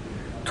punishment?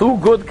 Two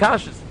good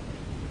kashas.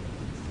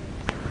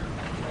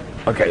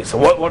 Okay, so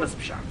what is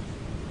Pshat?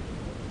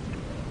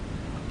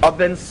 A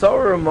Ben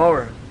Sora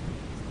Mora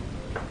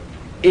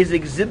is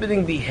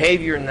exhibiting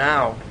behavior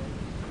now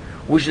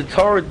which the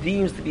Torah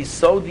deems to be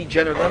so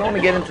degenerate. I don't want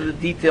to get into the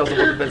details of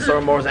what the Ben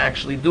Sora Mora is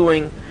actually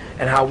doing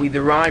and how we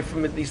derive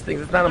from it these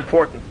things. It's not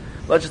important.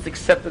 Let's just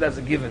accept it as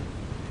a given.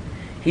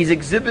 He's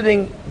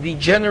exhibiting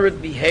degenerate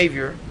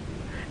behavior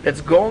that's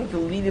going to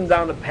lead him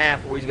down a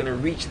path where he's going to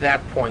reach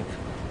that point.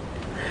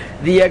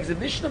 The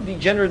exhibition of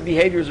degenerate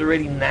behavior is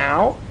already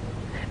now,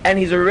 and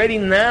he's already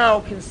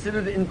now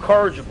considered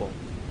incorrigible.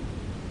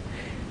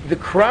 The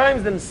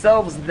crimes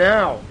themselves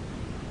now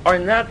are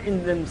not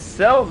in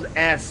themselves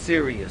as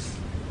serious,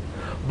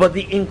 but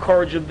the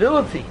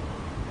incorrigibility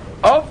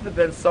of the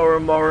Ben Sora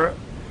Mora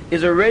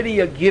is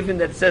already a given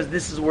that says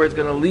this is where it's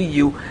going to lead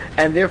you,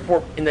 and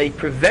therefore in a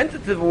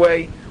preventative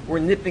way we're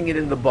nipping it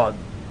in the bud.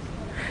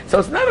 So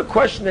it's not a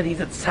question that he's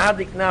a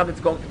tzaddik now that's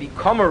going to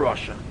become a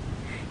Rasha.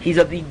 He's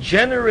a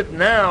degenerate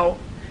now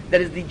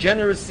that his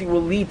degeneracy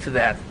will lead to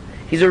that.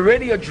 He's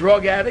already a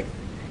drug addict,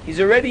 he's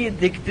already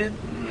addicted,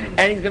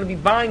 and he's going to be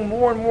buying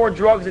more and more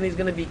drugs, and he's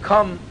going to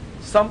become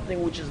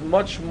something which is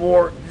much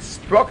more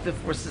destructive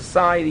for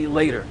society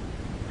later.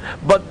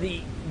 But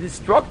the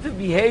destructive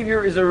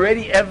behavior is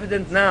already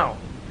evident now,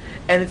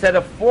 and it's at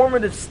a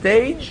formative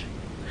stage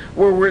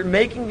where we're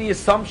making the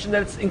assumption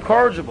that it's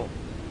incorrigible.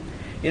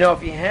 You know,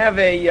 if you have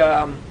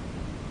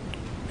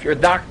if you're a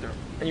doctor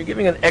and you're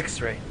giving an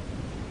x-ray,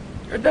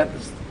 you're a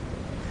dentist,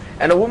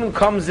 and a woman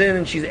comes in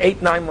and she's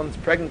 8-9 months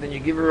pregnant and you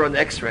give her an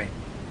x-ray,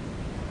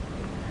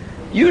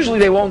 usually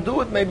they won't do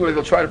it, maybe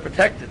they'll try to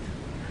protect it.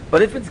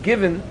 But if it's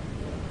given,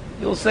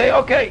 you'll say,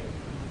 okay,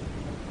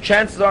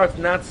 chances are it's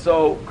not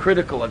so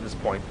critical at this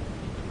point.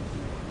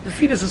 The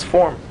fetus is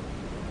formed.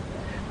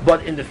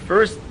 But in the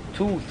first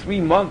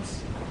 2-3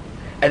 months,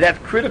 at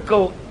that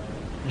critical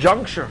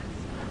juncture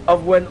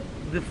of when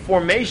the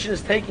formation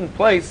is taking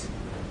place,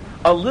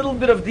 a little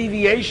bit of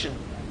deviation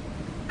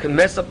can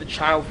mess up the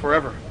child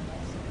forever.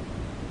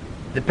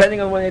 Depending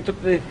on when they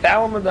took the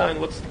thalidomide,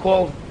 what's it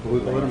called?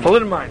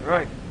 Thalidomide,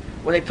 right.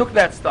 When they took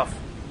that stuff.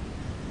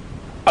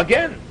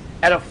 Again,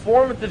 at a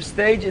formative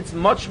stage, it's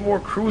much more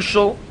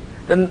crucial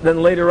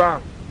than later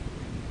on.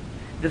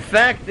 The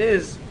fact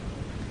is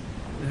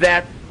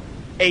that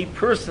a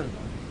person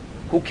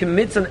who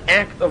commits an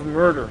act of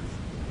murder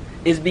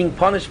is being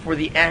punished for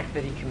the act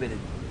that he committed.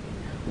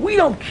 We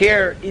don't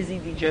care, is he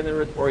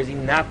degenerate or is he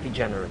not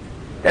degenerate.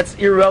 That's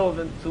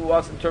irrelevant to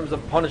us in terms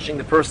of punishing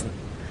the person.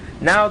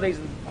 Nowadays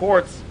in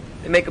courts,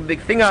 they make a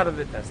big thing out of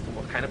it as to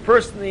what kind of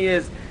person he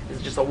is.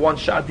 It's just a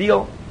one-shot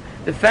deal.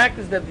 The fact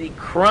is that the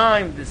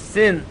crime, the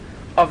sin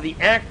of the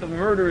act of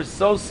murder is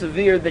so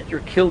severe that you're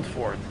killed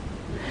for it.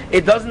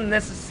 It doesn't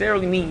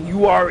necessarily mean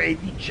you are a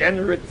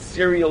degenerate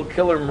serial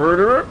killer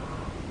murderer.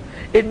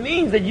 It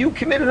means that you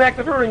committed an act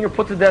of murder and you're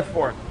put to death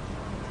for it.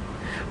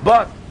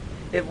 But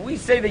if we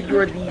say that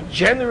you're a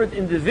degenerate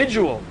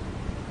individual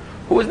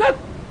who is not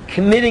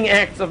committing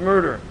acts of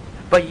murder,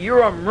 but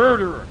you're a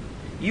murderer,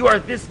 you are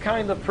this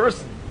kind of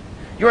person,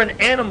 you're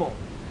an animal,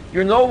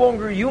 you're no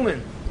longer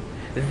human,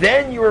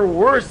 then you're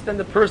worse than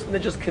the person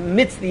that just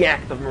commits the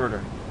act of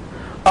murder.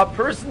 A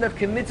person that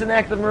commits an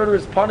act of murder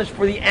is punished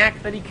for the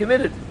act that he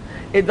committed.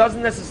 It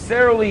doesn't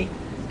necessarily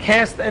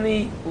cast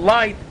any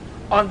light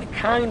on the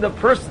kind of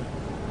person.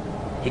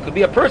 He could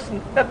be a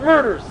person that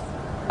murders,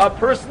 a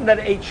person that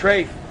ate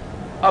treif,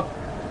 a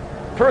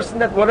person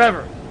that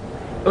whatever.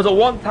 It was a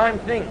one-time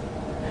thing.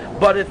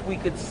 But if we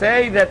could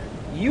say that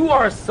you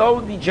are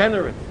so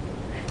degenerate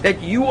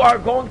that you are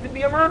going to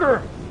be a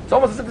murderer, it's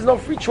almost as if there's no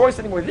free choice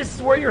anymore. This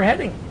is where you're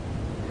heading.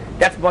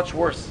 That's much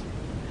worse.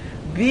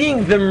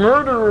 Being the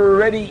murderer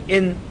already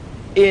in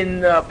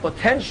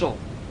potential,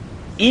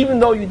 even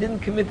though you didn't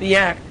commit the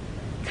act,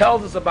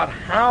 tells us about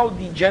how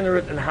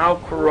degenerate and how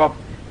corrupt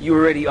you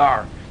already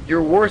are.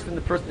 You're worse than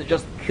the person that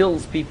just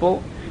kills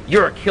people.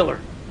 You're a killer.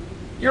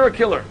 You're a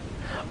killer.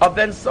 A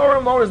Ben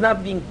Saramor is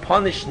not being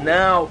punished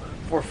now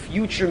for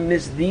future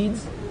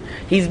misdeeds.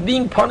 He's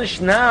being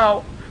punished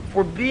now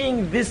for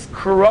being this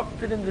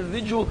corrupted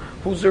individual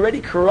who's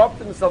already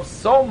corrupted himself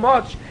so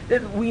much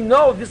that we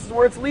know this is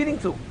where it's leading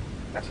to.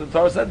 That's what the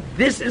Torah said.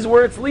 This is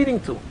where it's leading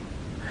to.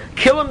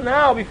 Kill him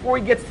now before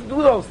he gets to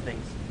do those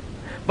things.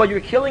 But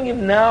you're killing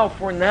him now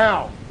for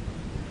now.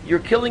 You're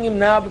killing him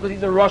now because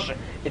he's a Russia.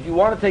 If you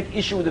want to take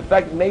issue with the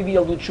fact that maybe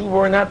he'll do tshuva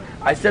or not,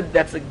 I said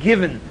that's a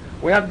given.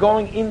 We're not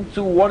going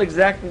into what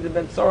exactly the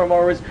Ben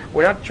Saramor is.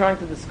 We're not trying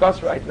to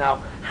discuss right now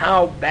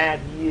how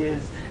bad he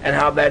is and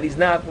how bad he's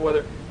not,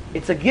 whether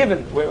it's a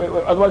given.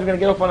 Otherwise we're going to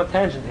get off on a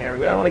tangent here.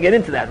 We don't want to get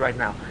into that right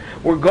now.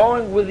 We're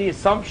going with the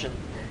assumption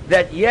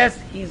that yes,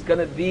 he's going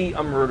to be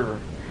a murderer.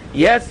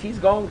 Yes, he's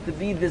going to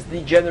be this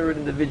degenerate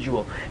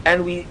individual.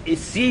 And we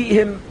see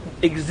him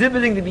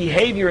exhibiting the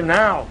behavior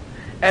now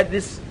at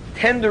this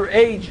tender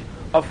age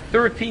of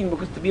 13,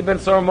 because to be a Ben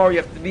Saramor, you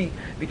have to be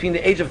between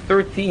the age of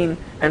 13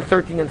 and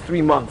 13 and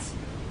 3 months.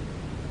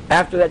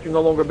 After that, you're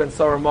no longer Ben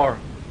Saramor.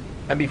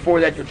 And before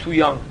that, you're too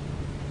young.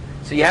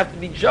 So you have to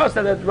be just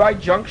at that right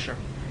juncture.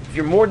 If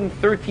you're more than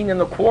 13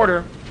 and a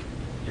quarter,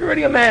 you're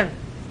already a man.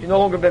 You're no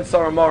longer Ben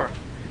Saramor.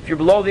 If you're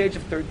below the age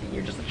of 13,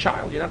 you're just a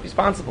child. You're not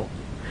responsible.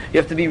 You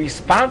have to be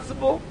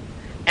responsible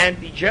and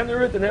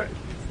degenerate, and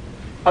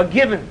a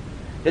given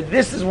that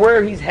this is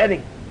where he's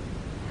heading.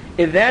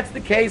 If that's the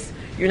case,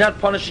 you're not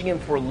punishing him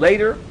for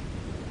later,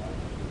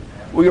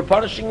 or you're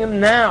punishing him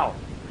now.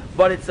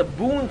 But it's a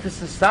boon to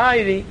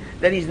society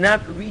that he's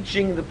not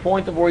reaching the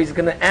point of where he's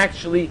going to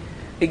actually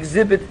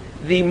exhibit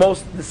the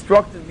most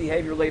destructive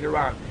behavior later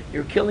on.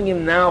 You're killing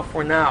him now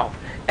for now.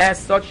 As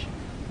such,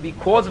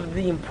 because of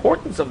the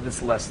importance of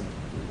this lesson,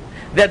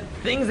 that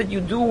things that you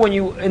do when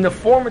you in the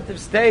formative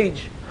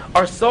stage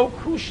are so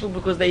crucial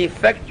because they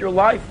affect your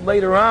life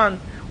later on,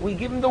 we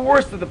give him the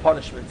worst of the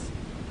punishments.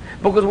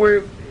 Because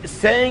we're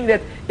saying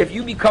that if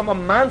you become a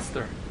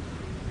monster,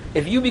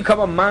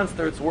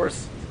 it's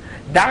worse.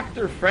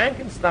 Dr.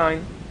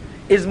 Frankenstein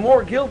is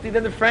more guilty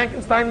than the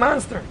Frankenstein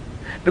monster.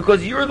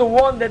 Because you're the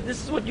one that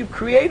this is what you've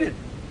created.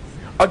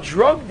 A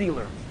drug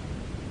dealer.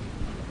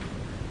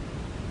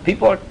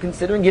 People are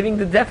considering giving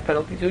the death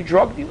penalty to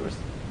drug dealers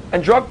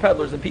and drug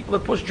peddlers and people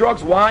that push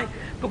drugs. Why?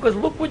 Because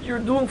look what you're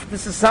doing for the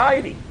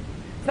society.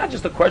 It's not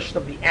just a question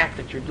of the act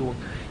that you're doing.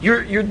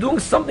 You're doing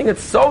something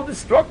that's so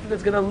destructive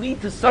that's going to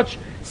lead to such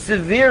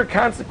severe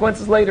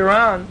consequences later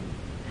on.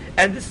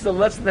 And this is a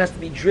lesson that has to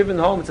be driven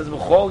home. It says,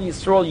 V'chol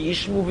Yisrael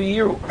yishmu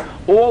v'yiru.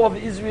 All of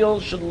Israel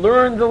should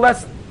learn the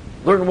lesson.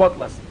 Learn what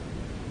lesson?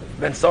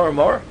 Ben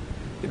Saramor?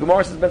 The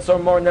Gemara says Ben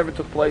Saramor never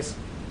took place,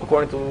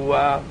 according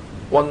to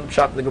one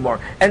shot in the Gemara.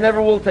 And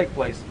never will take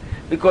place.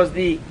 Because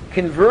the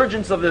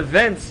convergence of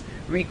events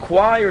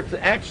required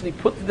to actually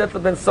put to death the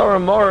Ben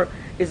Saramor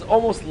is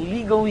almost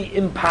legally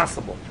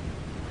impossible.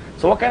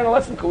 So what kind of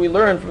lesson can we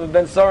learn from the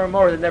Ben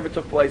Saramor that never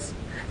took place?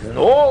 And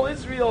all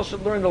Israel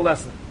should learn the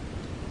lesson.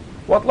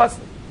 What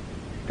lesson?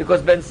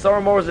 Because Ben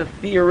Saramor is a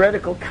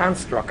theoretical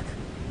construct.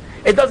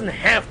 It doesn't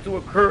have to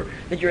occur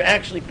that you're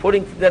actually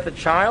putting to death a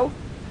child,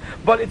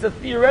 but it's a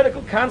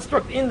theoretical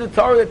construct in the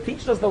Torah that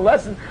teaches us the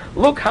lesson.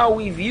 Look how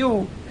we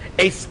view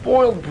a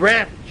spoiled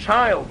brat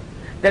child,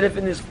 that if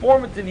in his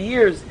formative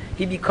years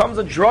he becomes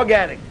a drug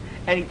addict,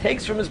 and he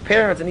takes from his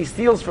parents, and he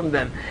steals from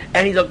them,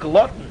 and he's a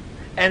glutton,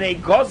 and a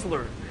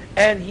guzzler,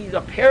 and he's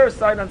a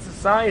parasite on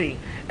society,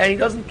 and he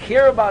doesn't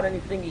care about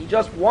anything, he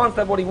just wants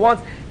to have what he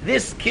wants.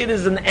 This kid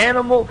is an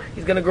animal,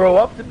 he's going to grow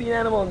up to be an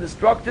animal and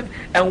destructive,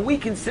 and we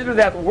consider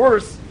that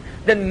worse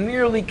than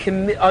merely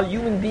a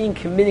human being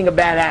committing a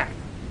bad act.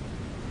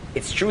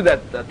 It's true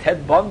that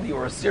Ted Bundy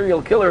or a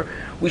serial killer,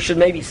 we should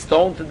maybe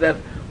stone to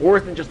death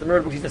worse than just a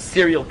murder because he's a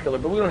serial killer,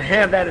 but we don't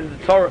have that in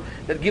the Torah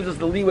that gives us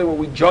the leeway where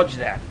we judge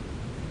that.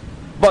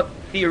 But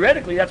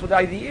theoretically, that's what the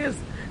idea is.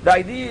 The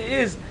idea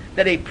is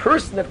that a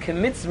person that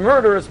commits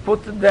murder is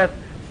put to death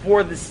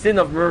for the sin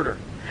of murder.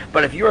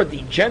 But if you're a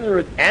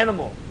degenerate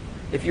animal,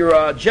 if you're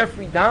a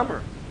Jeffrey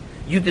Dahmer,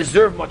 you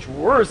deserve much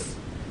worse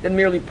than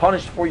merely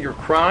punished for your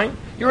crime.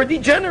 You're a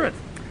degenerate.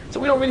 So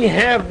we don't really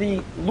have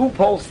the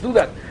loopholes to do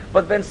that.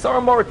 But Ben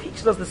Saramor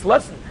teaches us this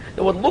lesson,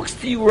 that what looks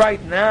to you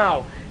right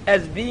now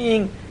as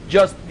being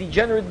just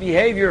degenerate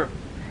behavior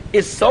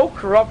is so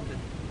corrupted.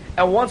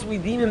 And once we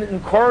deem him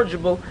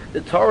incorrigible,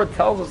 the Torah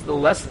tells us the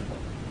lesson,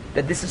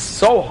 that this is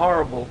so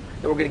horrible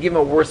that we're going to give him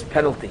a worse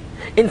penalty.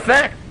 In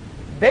fact,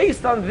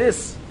 based on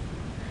this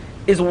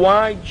is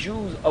why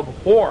Jews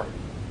abhor,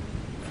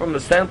 from the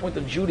standpoint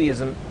of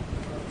Judaism,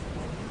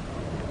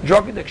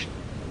 drug addiction.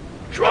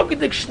 Drug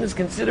addiction is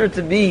considered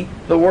to be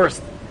the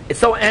worst. It's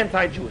so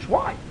anti-Jewish.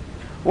 Why?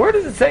 Where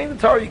does it say in the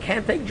Torah you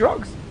can't take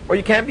drugs? Or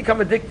you can't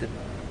become addicted?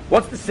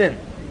 What's the sin?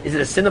 Is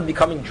it a sin of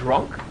becoming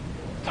drunk?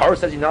 The Torah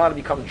says you're not allowed to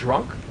become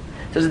drunk.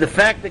 So is it the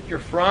fact that you're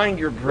frying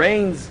your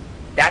brains,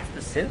 that's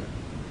the sin?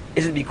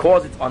 Is it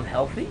because it's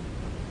unhealthy?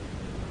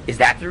 Is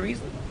that the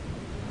reason?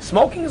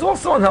 Smoking is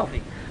also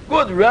unhealthy.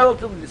 Good,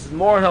 relatively, this is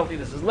more unhealthy,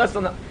 this is less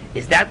unhealthy.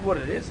 Is that what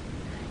it is?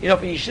 You know,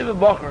 if a yeshiva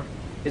bacher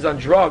is on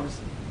drugs,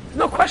 there's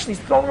no question, he's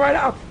thrown right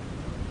out.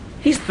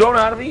 He's thrown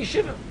out of the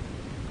yeshiva.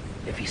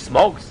 if he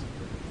smokes,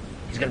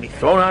 he's going to be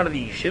thrown out of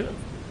the yeshiva?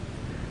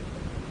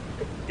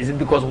 Is it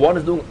because one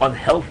is doing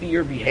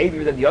unhealthier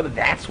behavior than the other?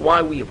 That's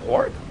why we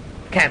abhor it?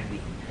 Can't be.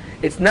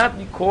 It's not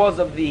because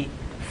of the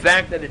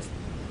fact that it's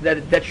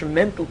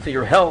detrimental to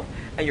your health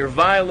and you're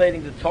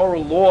violating the Torah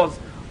laws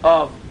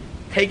of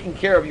taking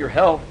care of your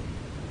health.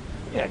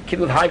 Yeah, a kid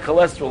with high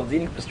cholesterol is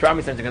eating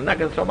pastrami, they're not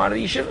going to throw him out of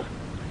the yeshiva.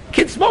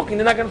 Kid smoking,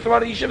 they're not going to throw him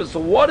out of the yeshiva. So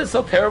what is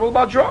so terrible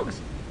about drugs?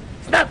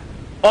 It's not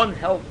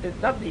unhealthy.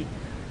 It's not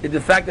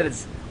the fact that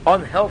it's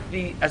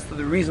unhealthy as to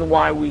the reason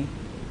why we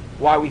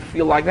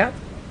feel like that.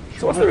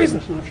 So what's the reason?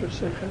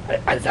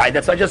 That's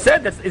what I just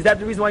said. Is that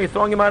the reason why you're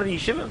throwing him out of the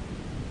yeshiva?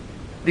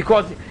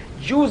 Because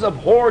Jews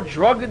abhor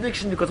drug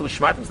addiction because of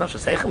Shmatim Nafshe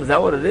Seichem? Is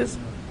that what it is?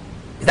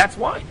 That's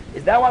why?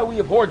 Is that why we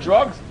abhor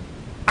drugs?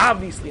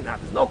 Obviously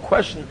not. There's no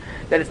question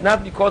that it's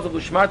not because of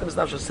Shmatim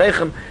Nafshe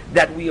Seichem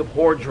that we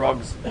abhor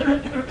drugs.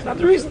 It's not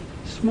the reason.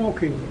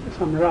 Smoking,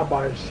 some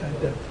rabbis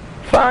said that.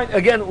 Fine.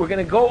 Again, we're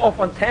going to go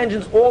off on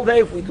tangents all day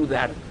if we do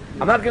that.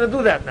 I'm not going to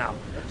do that now.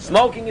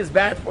 Smoking is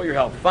bad for your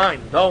health. Fine.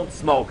 Don't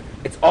smoke.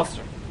 It's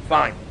usher.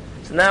 Fine.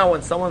 So now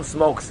when someone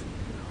smokes,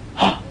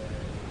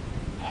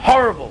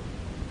 horrible.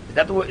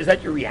 Is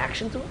that your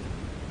reaction to it?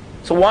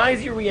 So why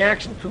is your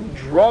reaction to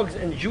drugs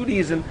and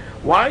Judaism,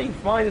 why do you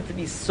find it to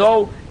be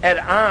so at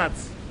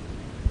odds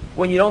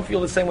when you don't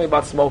feel the same way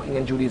about smoking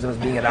and Judaism as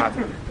being at odds?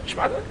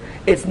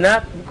 It's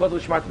not because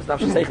of Shmatim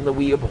Nafshe Seichem that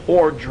we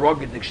abhor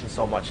drug addiction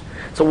so much.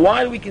 So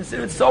why do we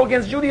consider it so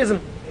against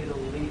Judaism? It'll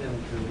lead him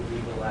to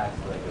evil acts.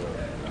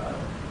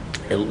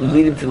 It'll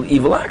lead him to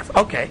evil acts?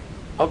 Okay,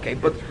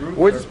 but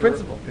where's this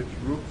principle? Its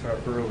roots are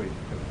early.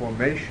 The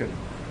formation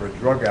for a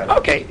drug addict.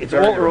 Okay, it's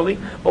all early.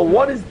 But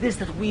what is this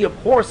that we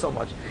abhor so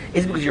much?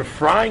 Is it because you're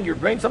frying your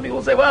brain? Some people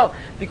will say, well,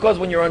 because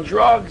when you're on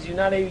drugs, you're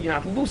not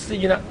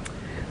lucid, you're not...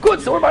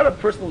 Good, so what about a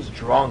person who's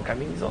drunk? I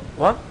mean,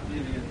 what?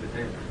 Deviant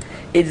behavior.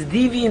 It's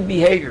deviant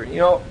behavior. You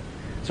know,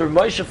 so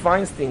Moshe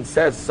Feinstein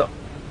says, so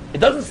it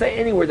doesn't say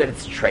anywhere that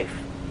it's treif.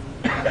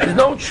 There's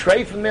no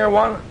treif in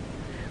marijuana.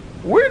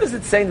 Where does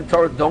it say in the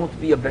Torah, don't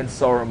be a Ben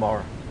Sora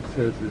Mara? It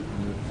says it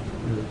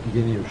in the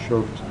beginning of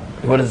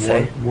Shoftim. What does it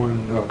say?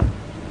 One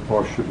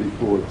parsha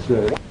before it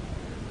says.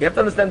 You have to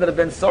understand that a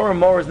Ben Sora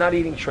Mora is not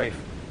eating treif.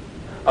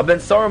 A Ben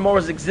Sora Mora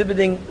is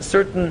exhibiting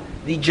certain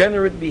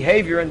degenerate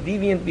behavior and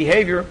deviant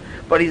behavior,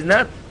 but he's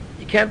not,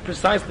 you can't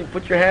precisely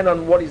put your hand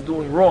on what he's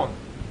doing wrong.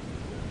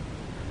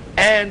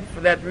 And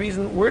for that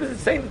reason, where does it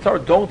say in the Torah,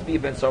 don't be a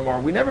Ben Sora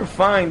Mora? We never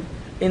find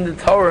in the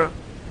Torah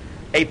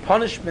a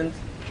punishment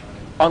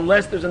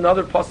unless there's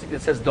another pasuk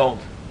that says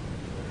don't.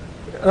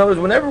 In other words,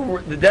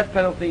 whenever the death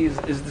penalty is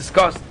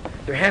discussed,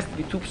 there has to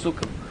be two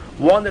psukim.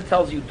 One that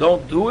tells you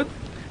don't do it,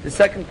 the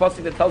second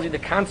pasuk that tells you the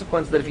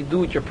consequence that if you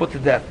do it, you're put to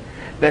death.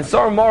 Ben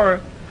Sora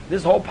Mora,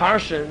 this whole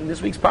parsha, in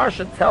this week's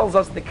parsha, tells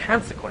us the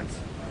consequence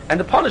and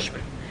the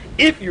punishment.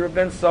 If you're a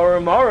Ben Sora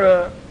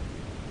Mora,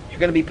 you're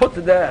going to be put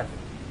to death.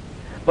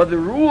 But the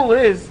rule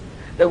is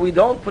that we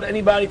don't put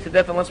anybody to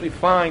death unless we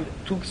find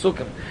two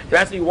psukim. There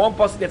has to be one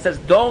pasuk that says,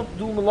 don't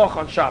do melach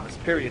on Shabbos,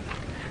 period.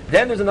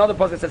 Then there's another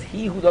pasuk that says,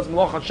 he who does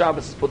melach on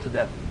Shabbos is put to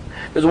death.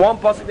 There's one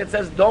pasuk that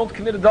says, don't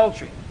commit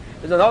adultery.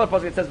 There's another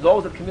pasuk that says,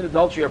 those that commit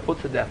adultery are put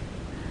to death.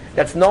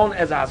 That's known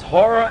as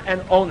Azhara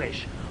and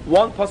Onesh.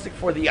 One pasuk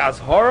for the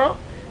Azhara,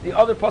 the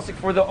other pasuk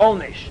for the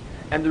Onesh.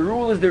 And the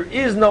rule is there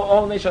is no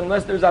Onesh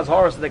unless there's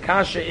Azhara. So the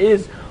kasha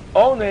is,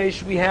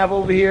 Onesh we have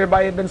over here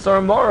by Ibn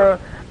Sora Mora,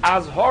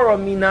 Azhara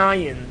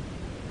minayin.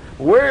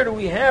 Where do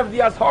we have the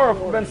Azhara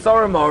for Ben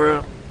Sora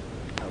Mora?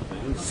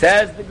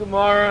 Says the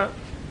Gemara,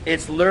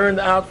 it's learned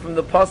out from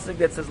the pasuk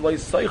that says, Lo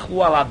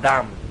yisaychlu al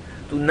adam.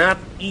 Do not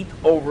eat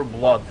over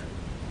blood.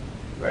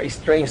 Very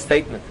strange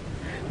statement.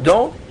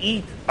 Don't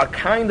eat a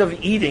kind of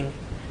eating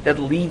that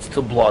leads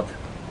to blood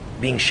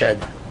being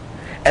shed.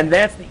 And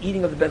that's the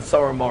eating of the Ben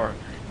Sora Mora.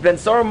 Ben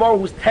Sora Mora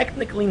was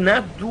technically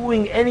not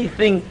doing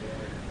anything,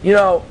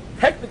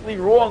 technically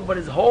wrong, but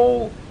his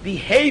whole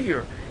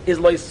behavior is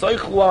lo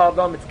yisaychlu al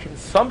adam. It's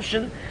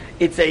consumption.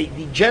 It's a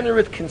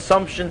degenerate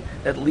consumption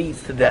that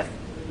leads to death.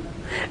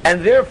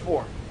 And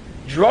therefore,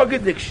 drug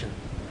addiction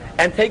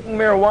and taking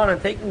marijuana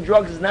and taking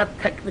drugs is not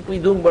technically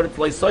doing, but it's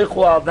lo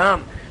yisaychlu al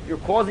adam. You're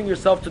causing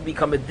yourself to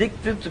become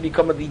addicted, to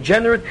become a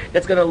degenerate.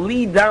 That's going to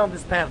lead down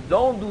this path.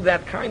 Don't do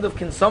that kind of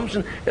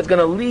consumption that's going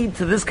to lead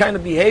to this kind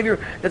of behavior,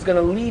 that's going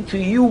to lead to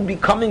you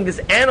becoming this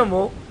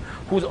animal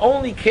who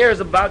only cares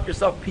about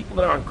yourself. People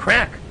that are on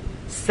crack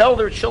sell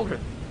their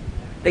children.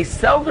 They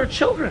sell their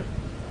children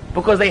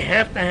because they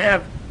have to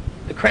have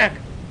the crack.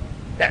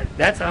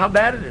 That's how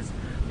bad it is.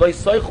 Lo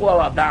yisaychlu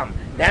al adam.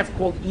 That's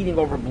called eating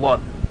over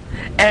blood.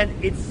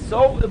 And it's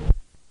so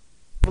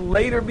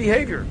later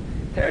behavior.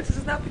 This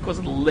is not because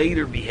of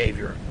later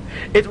behavior.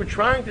 It's we're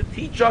trying to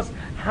teach us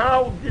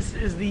how this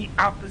is the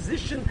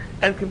opposition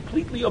and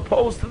completely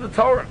opposed to the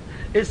Torah,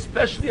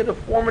 especially at a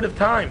formative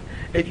time.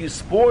 If you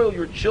spoil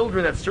your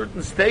children at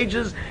certain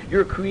stages,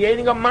 you're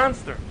creating a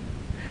monster.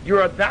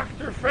 You're a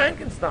Dr.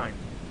 Frankenstein.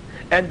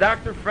 And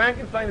Dr.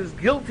 Frankenstein is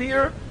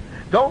guiltier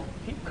Don't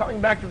keep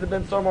coming back to the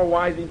Ben Sarmar.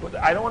 Why is he put?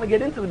 I don't want to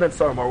get into the Ben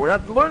Sarmar. We're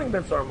not learning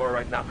Ben Sarmar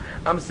right now.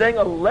 I'm saying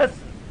a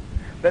lesson.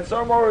 Ben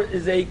Sarmar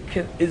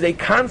is a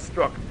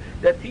construct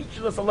that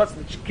teaches us a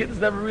lesson that kids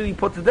never really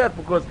put to death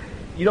because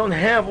you don't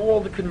have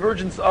all the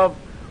convergence of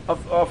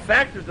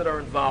factors that are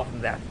involved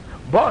in that.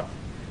 But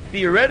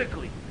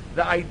theoretically,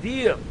 the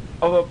idea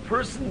of a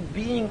person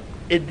being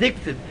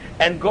addicted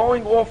and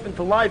going off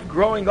into life,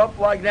 growing up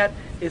like that,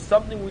 is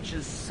something which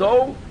is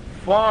so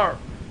far,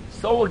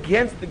 so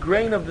against the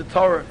grain of the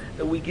Torah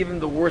that we give him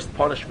the worst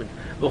punishment.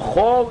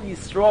 L'chol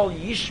Yisrael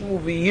yishmu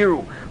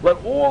v'yiru.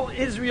 Let all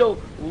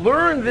Israel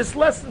learn this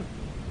lesson.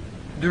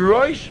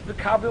 D'roish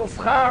v'kabel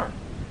schar.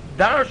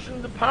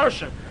 Darshan the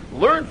parsha.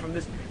 Learn from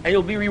this, and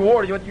you'll be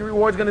rewarded. You know what your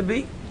reward's going to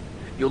be?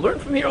 You'll learn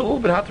from here a little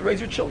bit how to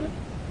raise your children.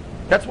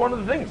 That's one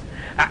of the things.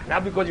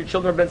 Not because your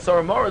children are Ben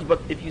Sarah Maras,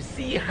 but if you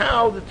see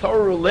how the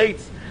Torah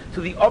relates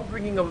to the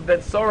upbringing of a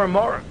Ben Sarah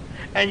Mara,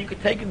 and you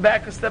could take it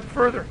back a step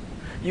further.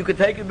 You could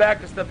take it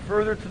back a step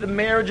further to the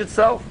marriage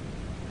itself.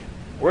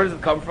 Where does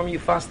it come from?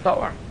 Yifas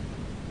Toar.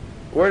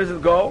 Where does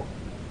it go?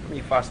 From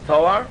Yifas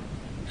Toar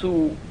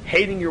to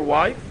hating your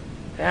wife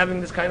to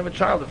having this kind of a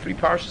child. The three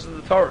parshas of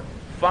the Torah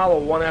follow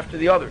one after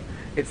the other.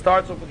 It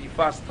starts off with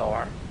Yifas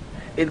Toar.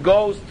 It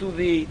goes to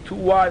the two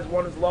wives,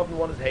 one is loved and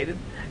one is hated.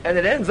 And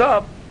it ends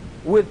up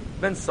with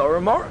Ben Sarah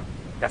Mara.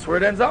 That's where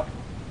it ends up.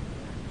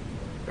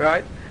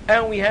 Right?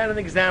 And we had an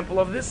example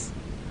of this.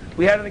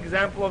 We had an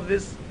example of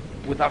this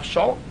with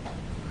Avshalom.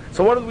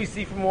 So what did we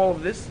see from all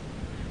of this?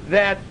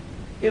 That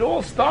it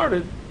all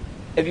started,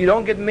 if you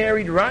don't get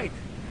married right,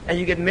 and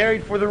you get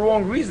married for the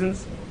wrong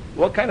reasons,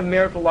 what kind of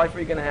marital life are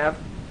you going to have?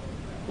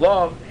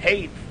 Love,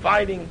 hate,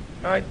 fighting,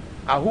 right?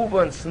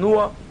 Ahuva and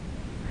snua.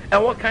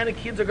 And what kind of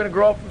kids are going to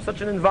grow up from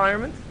such an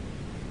environment?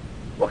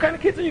 What kind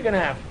of kids are you going to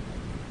have?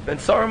 Ben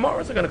Sarah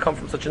Maras are going to come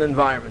from such an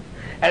environment.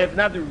 And if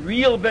not the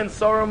real Ben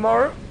Sarah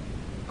Mara,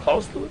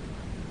 close to it.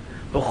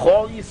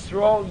 B'chol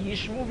Yisrael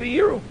yishmu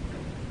v'yiru.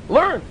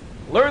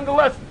 Learn the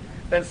lesson.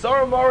 Ben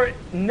Sarah Mara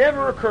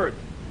never occurred,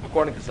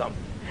 according to some,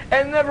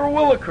 and never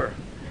will occur.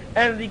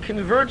 And the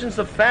convergence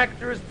of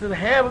factors to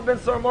have a Ben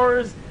Sarah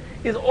Mara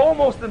is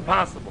almost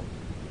impossible.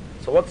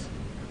 So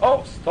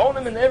stone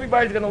him and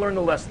everybody's going to learn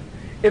the lesson.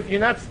 If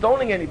you're not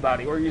stoning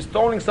anybody, or you're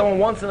stoning someone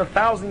once in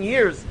 1,000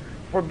 years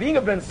for being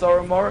a Ben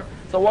Sarah Mara,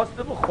 so what's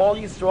the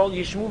B'chol Yisrael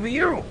Yishmu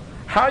V'yiru?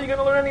 How are you going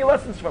to learn any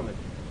lessons from it?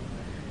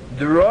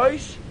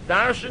 D'roish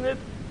darshanit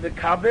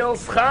v'kabel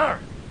schar.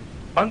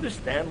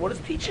 Understand what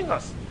it's teaching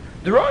us.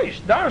 D'roish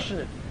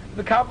darshanit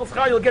v'kabel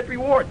schar. You'll get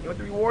reward. You know what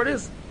the reward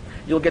is?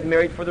 You'll get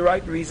married for the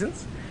right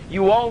reasons.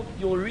 You'll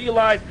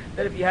realize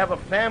that if you have a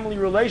family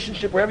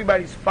relationship where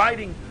everybody's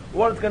fighting,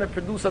 what it's going to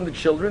produce on the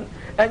children,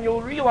 and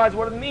you'll realize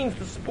what it means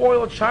to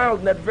spoil a child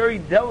in that very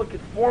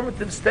delicate,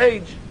 formative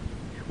stage.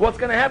 What's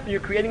going to happen? You're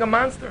creating a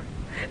monster.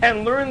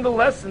 And learn the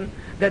lesson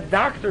that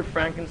Dr.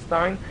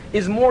 Frankenstein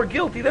is more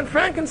guilty than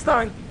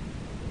Frankenstein.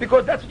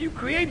 Because that's what you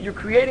created. You're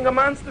creating a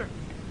monster.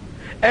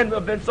 And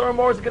Ben Sarah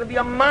Mara is going to be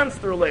a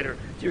monster later.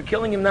 So you're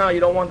killing him now, you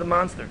don't want the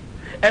monster.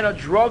 And a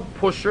drug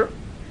pusher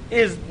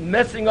is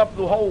messing up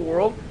the whole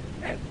world.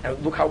 And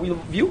look how we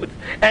view it.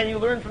 And you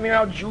learn from here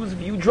how Jews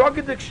view drug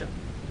addiction.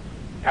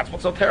 That's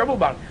what's so terrible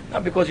about it.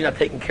 Not because you're not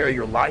taking care of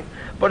your life,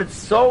 but it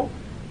so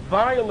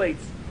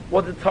violates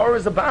what the Torah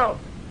is about.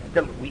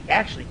 That we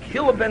actually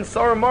kill a Ben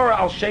Sarah Mara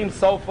al Shem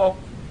Sofo.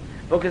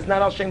 Look, it's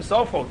not al Shem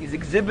Sofo. He's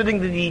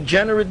exhibiting the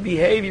degenerate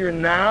behavior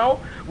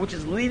now, which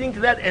is leading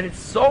to that, and it's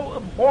so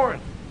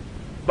abhorrent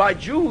by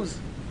Jews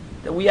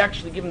that we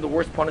actually give him the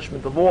worst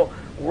punishment of all.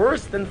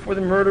 Worse than for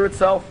the murder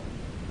itself.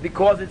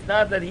 Because it's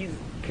not that he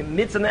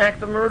commits an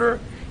act of murder,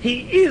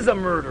 he is a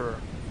murderer.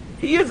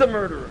 He is a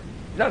murderer.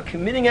 He's not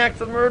committing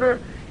acts of murder,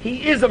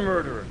 he is a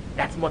murderer.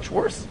 That's much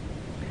worse.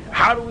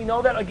 How do we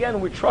know that?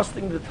 Again, we're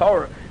trusting the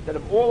Torah, that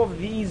if all of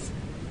these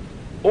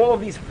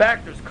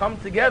factors come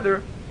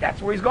together, that's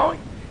where he's going.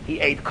 He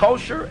ate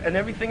kosher and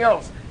everything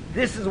else.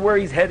 This is where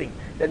he's heading.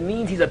 That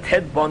means he's a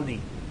Ted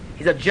Bundy.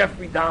 He's a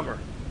Jeffrey Dahmer.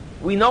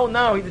 We know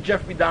now he's a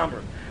Jeffrey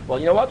Dahmer. Well,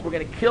 you know what? We're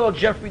going to kill a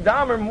Jeffrey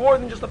Dahmer more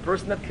than just a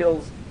person that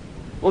kills.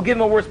 We'll give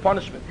him a worse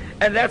punishment.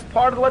 And that's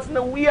part of the lesson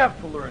that we have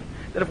to learn.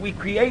 That if we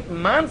create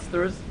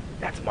monsters,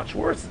 that's much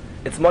worse.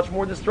 It's much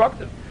more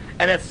destructive.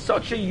 And at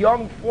such a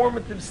young,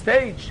 formative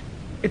stage,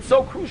 it's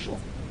so crucial.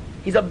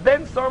 He's a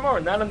Ben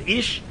Sarmar, not an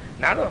ish,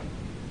 not an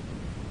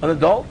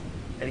adult,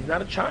 and he's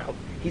not a child.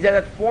 He's at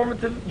that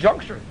formative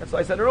juncture. That's what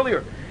I said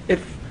earlier.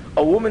 If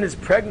a woman is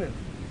pregnant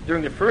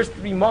during the first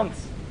 3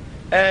 months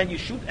and you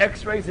shoot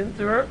x-rays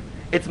into her,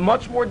 it's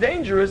much more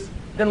dangerous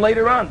than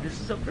later on. This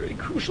is a very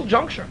crucial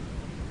juncture.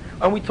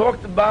 And we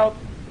talked about,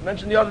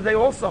 mentioned the other day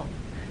also,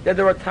 that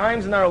there are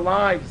times in our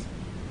lives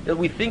that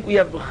we think we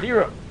have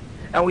bechira,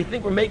 and we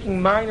think we're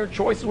making minor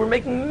choices. We're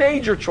making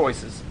major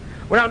choices.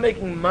 We're not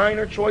making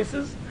minor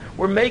choices.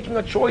 We're making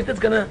a choice that's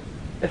going to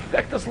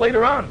affect us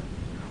later on.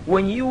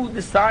 When you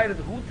decided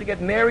who to get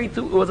married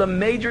to, it was a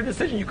major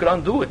decision. You could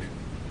undo it.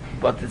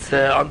 But it's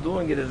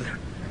undoing it is...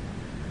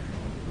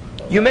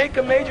 You make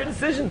a major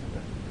decision.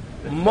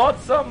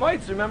 Matzah,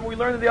 mites. Remember we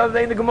learned it the other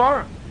day in the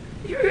Gemara.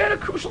 You're at a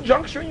crucial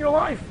juncture in your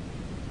life.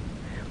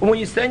 When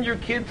you send your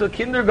kid to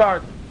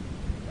kindergarten,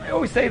 I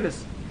always say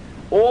this,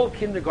 all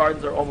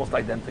kindergartens are almost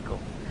identical.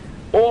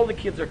 All the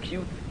kids are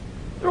cute.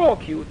 They're all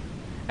cute.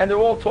 And they're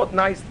all taught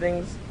nice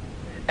things.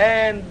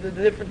 And the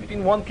difference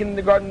between one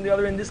kindergarten and the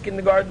other, in this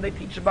kindergarten they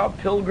teach about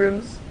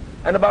pilgrims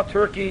and about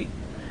Turkey.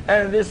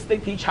 And in this they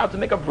teach how to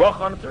make a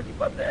bracha on a turkey.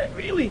 But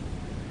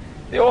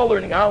they're all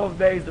learning aleph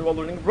beis, they're all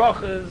learning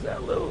brachas.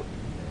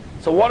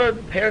 So what are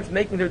the parents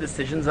making their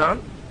decisions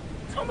on?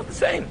 It's almost the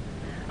same.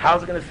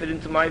 How's it going to fit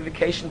into my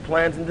vacation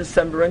plans in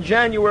December and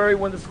January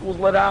when the school's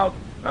let out?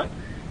 Right?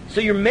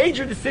 So your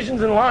major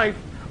decisions in life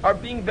are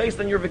being based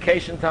on your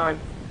vacation time.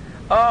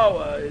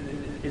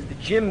 Is the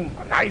gym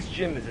a nice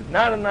gym? Is it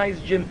not a nice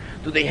gym?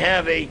 Do they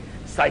have a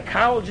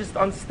psychologist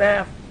on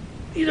staff?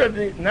 These are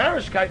the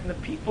narishkeit and the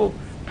people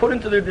put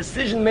into their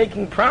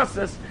decision-making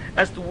process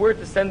as to where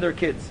to send their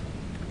kids.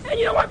 And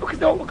you know why? Because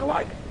they all look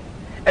alike.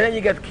 And then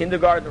you get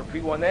kindergarten or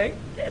pre-1A,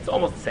 it's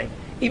almost the same.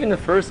 Even the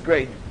first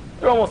grade,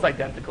 they're almost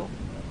identical.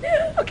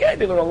 Yeah, okay,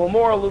 they learn a little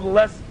more, a little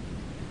less.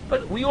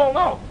 But we all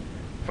know,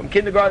 from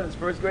kindergarten to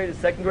first grade to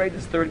second grade to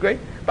third grade,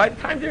 by the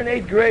time they're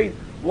in 8th grade,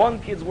 one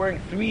kid's wearing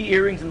 3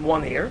 earrings in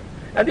one ear,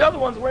 and the other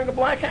one's wearing a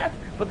black hat.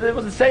 But it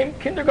was the same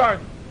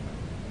kindergarten.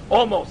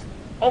 Almost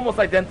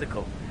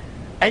identical.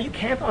 And you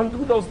can't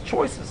undo those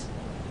choices.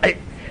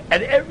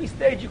 At every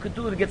stage you could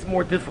do it, it gets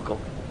more difficult.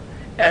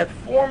 At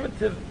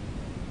formative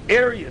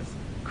areas,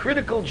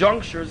 critical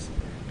junctures,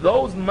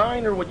 those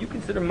minor, what you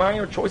consider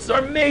minor choices,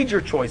 are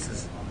major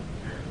choices.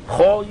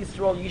 Chol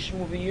Yisrael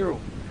Yishmu V'yiru.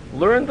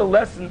 Learn the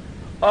lesson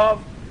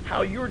of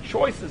how your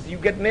choices, you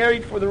get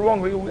married for the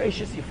wrong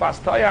reason.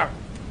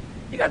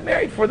 You got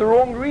married for the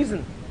wrong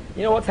reason.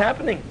 You know what's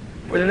happening?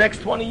 For the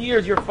next 20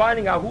 years, you're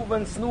finding Ahuva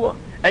and Snua.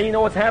 And you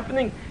know what's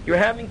happening? You're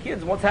having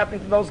kids. What's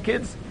happening to those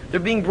kids? They're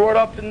being brought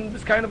up in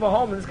this kind of a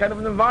home, in this kind of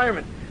an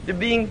environment. They're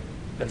being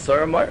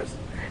Ben-Sarah Myers.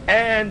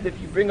 And if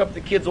you bring up the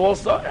kids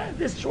also,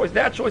 this choice,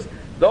 that choice,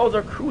 those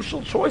are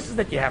crucial choices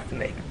that you have to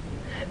make.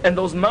 And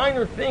those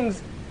minor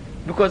things,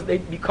 because they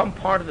become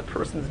part of the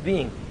person's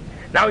being.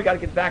 Now we got to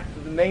get back to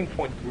the main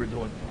point that we're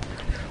doing.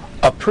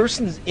 A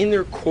person's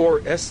inner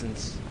core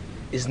essence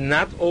is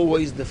not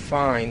always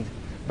defined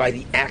by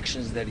the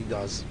actions that he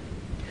does.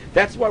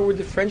 That's why we're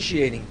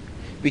differentiating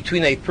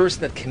between a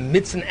person that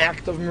commits an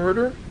act of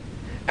murder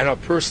and a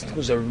person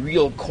who's a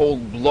real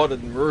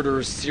cold-blooded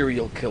murderer,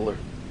 serial killer.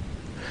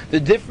 The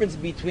difference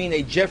between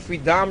a Jeffrey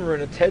Dahmer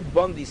and a Ted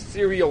Bundy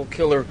serial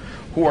killer,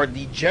 who are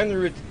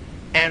degenerate,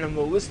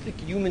 animalistic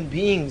human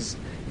beings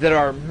that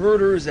are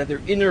murderers at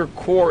their inner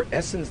core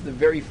essence, the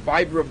very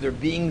fiber of their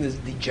being is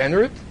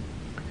degenerate,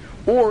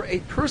 or a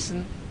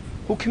person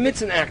who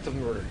commits an act of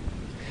murder.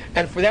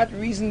 And for that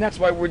reason, that's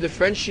why we're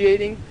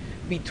differentiating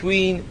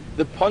between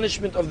the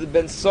punishment of the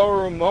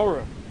Ben-Sarah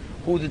Umorah,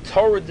 who the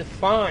Torah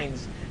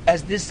defines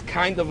as this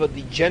kind of a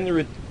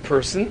degenerate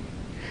person,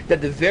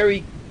 that the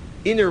very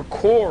inner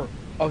core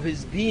of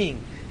his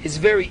being, his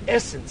very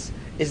essence,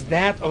 is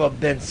that of a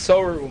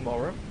Ben-Sarah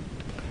Umorah,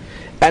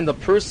 and the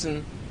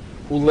person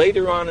who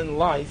later on in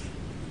life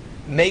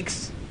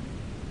makes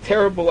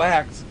terrible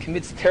acts,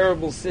 commits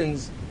terrible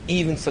sins,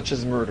 even such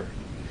as murder.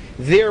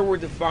 There we're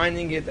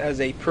defining it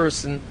as a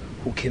person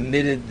who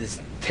committed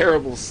this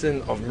terrible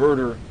sin of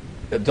murder,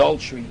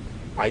 adultery,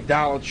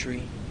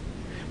 idolatry,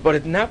 but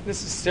it not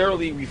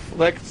necessarily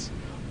reflects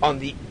on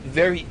the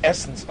very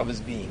essence of his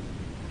being.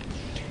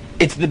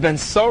 It's the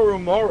Ben-Sarah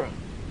Umorah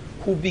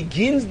who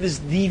begins this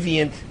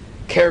deviant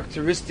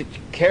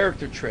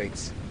character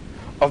traits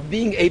of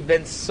being a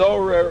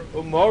Ben-Sarah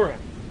Umorah.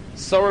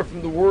 Sarah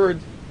from the word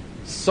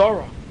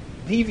Sarah,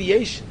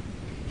 deviation.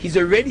 He's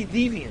already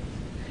deviant.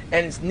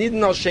 And it's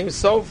Nidin al Shem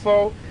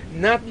Sofo,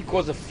 not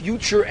because of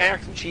future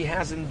acts which he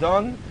hasn't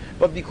done,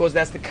 but because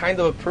that's the kind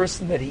of a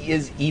person that he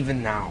is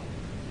even now.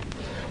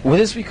 With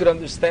this we could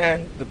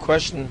understand the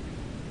question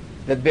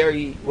that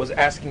Barry was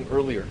asking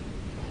earlier.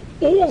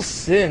 All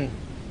sin,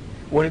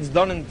 when it's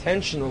done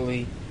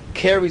intentionally,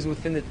 carries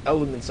within it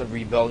elements of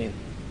rebellion.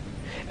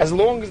 As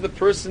long as the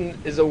person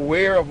is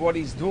aware of what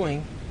he's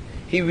doing,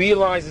 he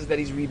realizes that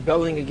he's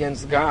rebelling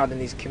against God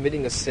and he's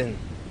committing a sin.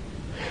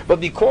 But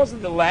because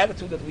of the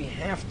latitude that we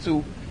have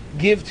to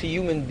give to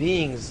human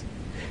beings,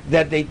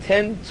 that they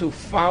tend to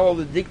follow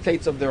the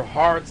dictates of their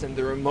hearts and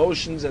their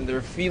emotions and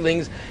their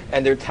feelings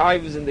and their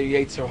taivas and their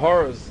yetzer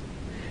haras,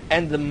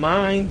 and the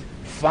mind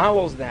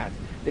follows that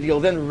he'll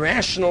then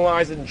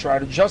rationalize it and try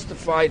to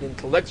justify it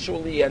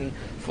intellectually and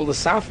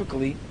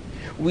philosophically,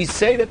 we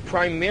say that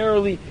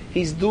primarily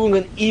he's doing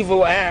an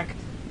evil act.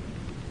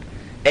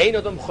 There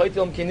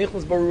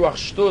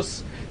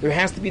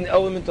has to be an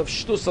element of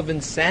shtus, of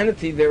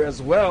insanity there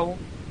as well,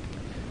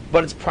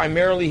 but it's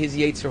primarily his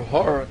yetzer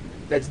hara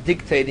that's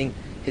dictating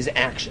his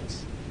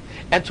actions.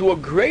 And to a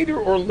greater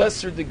or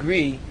lesser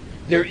degree,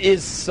 there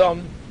is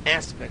some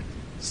aspect,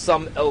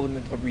 some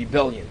element of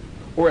rebellion,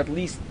 or at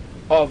least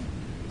of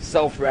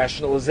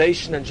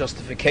self-rationalization and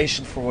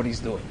justification for what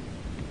he's doing.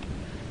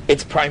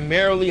 It's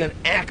primarily an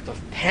act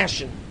of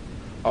passion,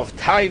 of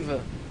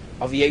taiva,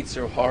 of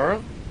yetzer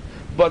hara,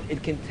 but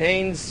it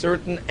contains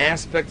certain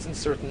aspects and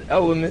certain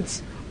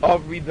elements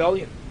of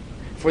rebellion.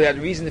 For that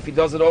reason, if he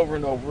does it over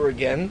and over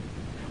again,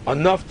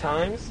 enough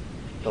times,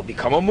 he'll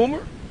become a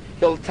mummer.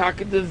 He'll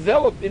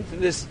develop into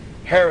this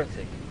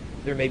heretic.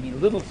 There may be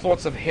little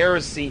thoughts of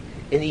heresy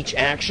in each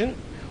action,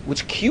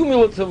 which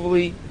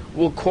cumulatively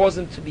will cause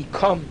him to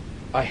become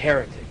a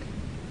heretic.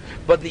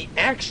 But the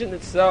action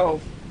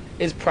itself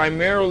is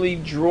primarily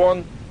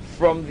drawn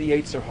from the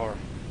Yetzer Hara.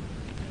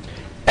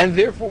 And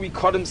therefore we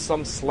cut him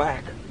some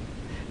slack.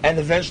 And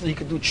eventually he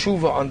could do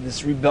tshuva on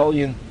this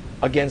rebellion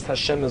against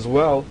Hashem as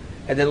well,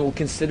 and then we'll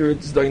consider it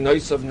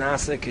Zdainois of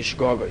Nasa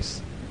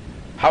Kishgogos.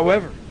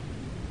 However,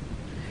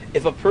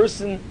 if a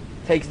person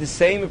takes the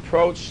same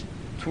approach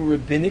to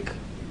rabbinic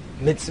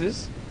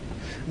mitzvahs,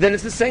 then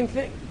it's the same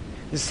thing.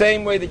 The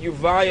same way that you're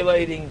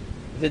violating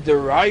the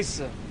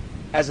deraisa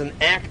as an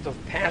act of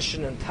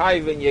passion and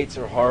taiva and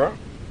Yetzer Hara,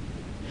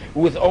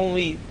 with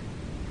only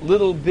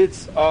little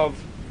bits of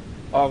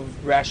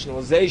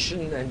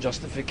rationalization and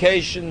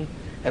justification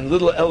and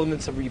little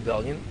elements of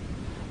rebellion.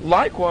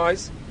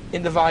 Likewise,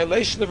 in the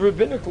violation of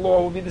rabbinic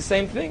law will be the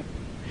same thing.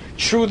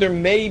 True, there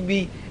may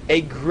be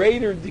a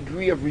greater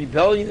degree of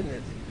rebellion in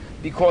it,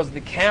 because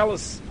the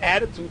callous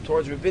attitude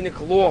towards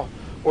rabbinic law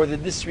or the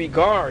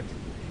disregard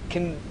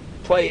can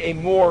play a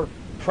more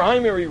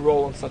primary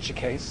role in such a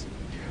case.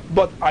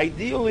 But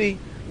ideally,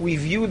 we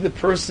view the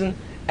person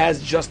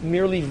as just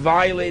merely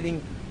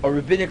violating a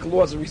rabbinic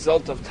law as a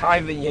result of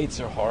taiva and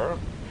Yetzer Hara,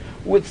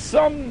 with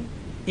some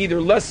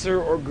either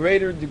lesser or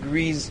greater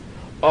degrees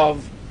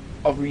of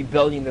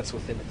rebellion that's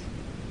within it.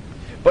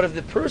 But if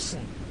the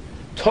person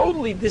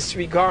totally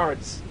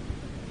disregards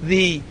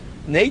the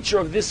nature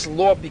of this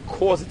law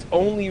because it's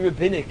only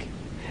rabbinic,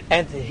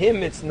 and to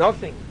him it's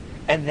nothing,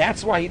 and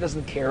that's why he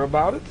doesn't care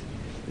about it,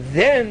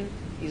 then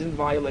he's in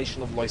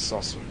violation of Lois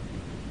Sasur.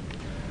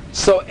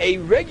 So a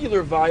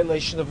regular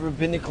violation of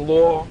rabbinic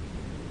law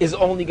is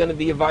only going to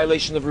be a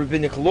violation of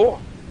rabbinic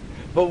law.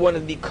 But when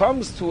it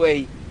becomes to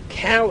a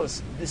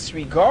callous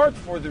disregard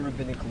for the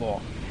rabbinic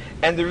law,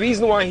 and the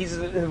reason why he's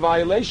in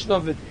violation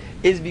of it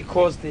is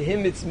because to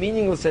him it's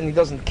meaningless and he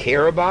doesn't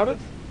care about it,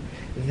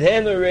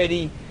 then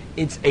already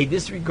it's a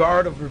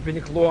disregard of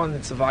rabbinic law and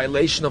it's a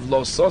violation of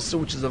Lo Sasur,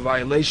 which is a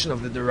violation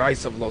of the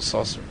derais of Lo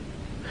Sasur.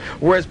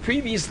 Whereas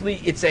previously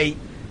it's a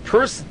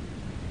person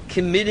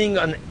committing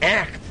an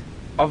act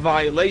of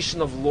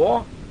violation of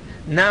law,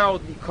 now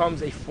it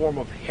becomes a form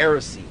of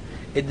heresy.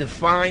 It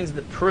defines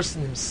the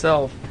person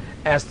himself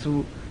as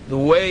to the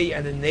way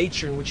and the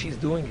nature in which he's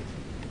doing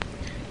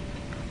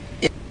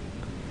it.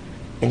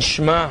 In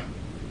Shema,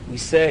 we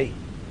say,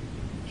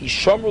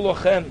 Hishomer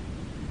lochem,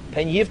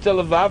 pen yivta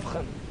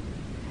levavchem,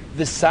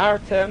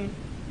 v'sartem,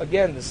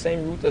 again, the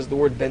same root as the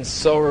word ben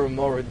sorah,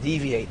 mora,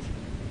 deviate.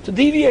 To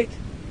deviate.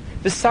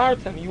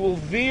 V'sartem, you will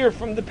veer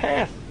from the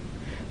path.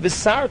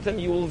 V'sartem,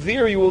 you will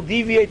veer, you will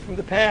deviate from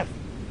the path.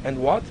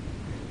 And what?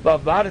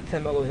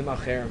 V'avadetem Elohim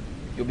acherim,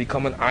 you'll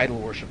become an idol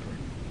worshiper.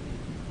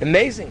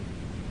 Amazing.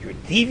 You're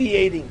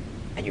deviating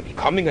and you're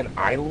becoming an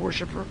idol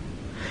worshiper.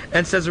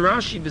 And says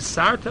Rashi,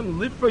 V'sartem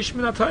lifresh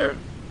min ha-Torah.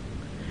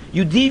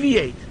 You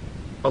deviate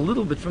a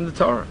little bit from the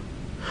Torah.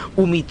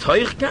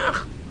 Umitoich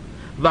kach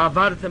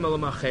v'avadetem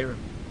Elohim acherim.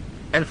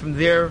 And from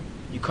there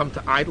you come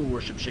to idol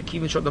worship.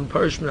 Shekivin shodam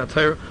parish min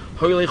ha-Torah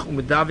hoylech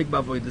umedavik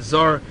b'avodah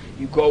zar.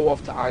 You go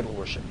off to idol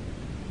worship.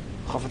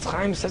 Chafetz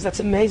Chaim says that's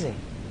amazing.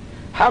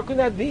 How can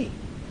that be?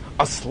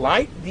 A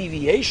slight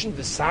deviation,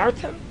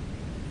 v'sartem,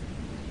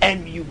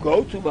 and you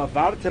go to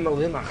v'avartem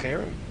Elohim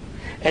acherim.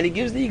 And he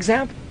gives the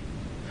example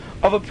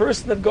of a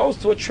person that goes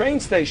to a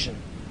train station,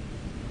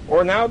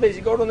 or nowadays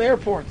you go to an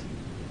airport,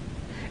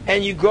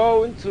 and you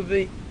go into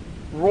the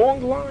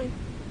wrong line,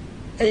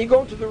 and you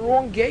go to the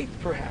wrong gate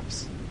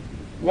perhaps.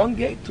 One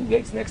gate, two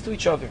gates next to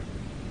each other.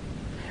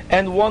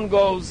 And one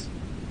goes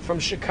from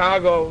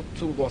Chicago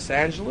to Los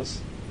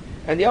Angeles,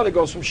 and the other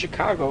goes from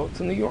Chicago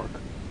to New York.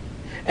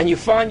 And you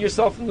find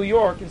yourself in New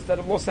York instead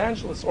of Los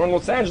Angeles, or in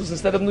Los Angeles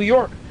instead of New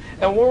York.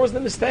 And what was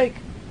the mistake?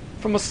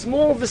 From a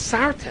small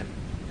Visartem.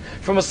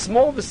 From a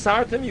small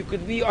Visartem, you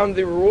could be on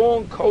the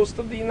wrong coast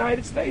of the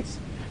United States,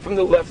 from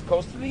the left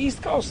coast to the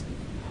east coast.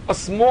 A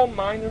small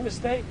minor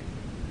mistake.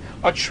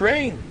 A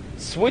train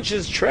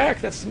switches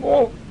track, that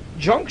small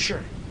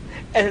juncture,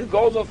 and it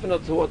goes off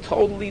into a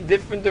totally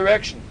different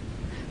direction.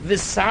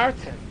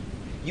 Visartem.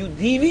 You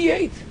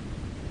deviate,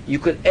 you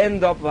could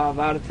end up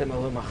v'avartem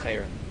Elohim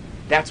acherim.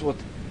 That's what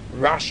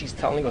Rashi's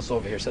telling us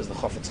over here, says the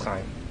Chafetz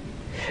Chaim.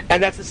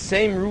 And that's the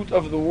same root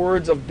of the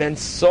words of Ben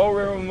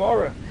Sorah and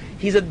Mora.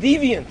 He's a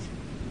deviant.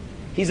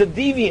 He's a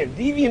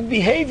deviant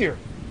behavior.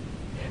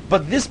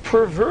 But this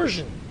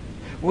perversion,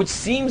 which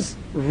seems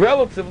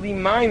relatively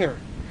minor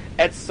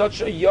at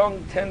such a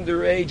young,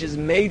 tender age, is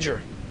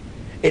major.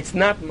 It's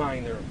not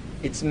minor,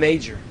 it's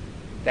major.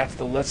 That's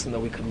the lesson that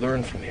we could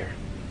learn from here.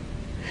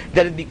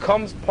 That it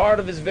becomes part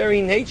of his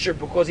very nature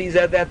because he's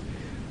at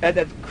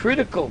that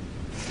critical,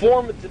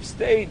 formative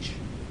stage.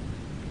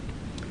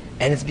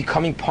 And it's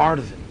becoming part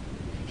of him.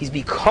 He's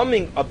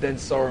becoming a Ben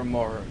Sorah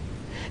Mora.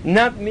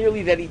 Not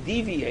merely that he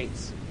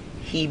deviates,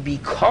 he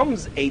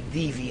becomes a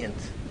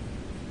deviant.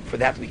 For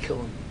that we kill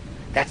him.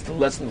 That's the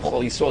lesson of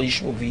Chol Yisrael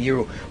Yishmu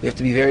V'yiru. We have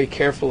to be very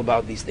careful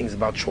about these things,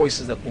 about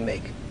choices that we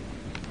make.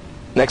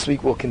 Next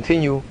week we'll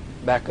continue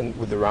back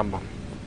with the Rambam.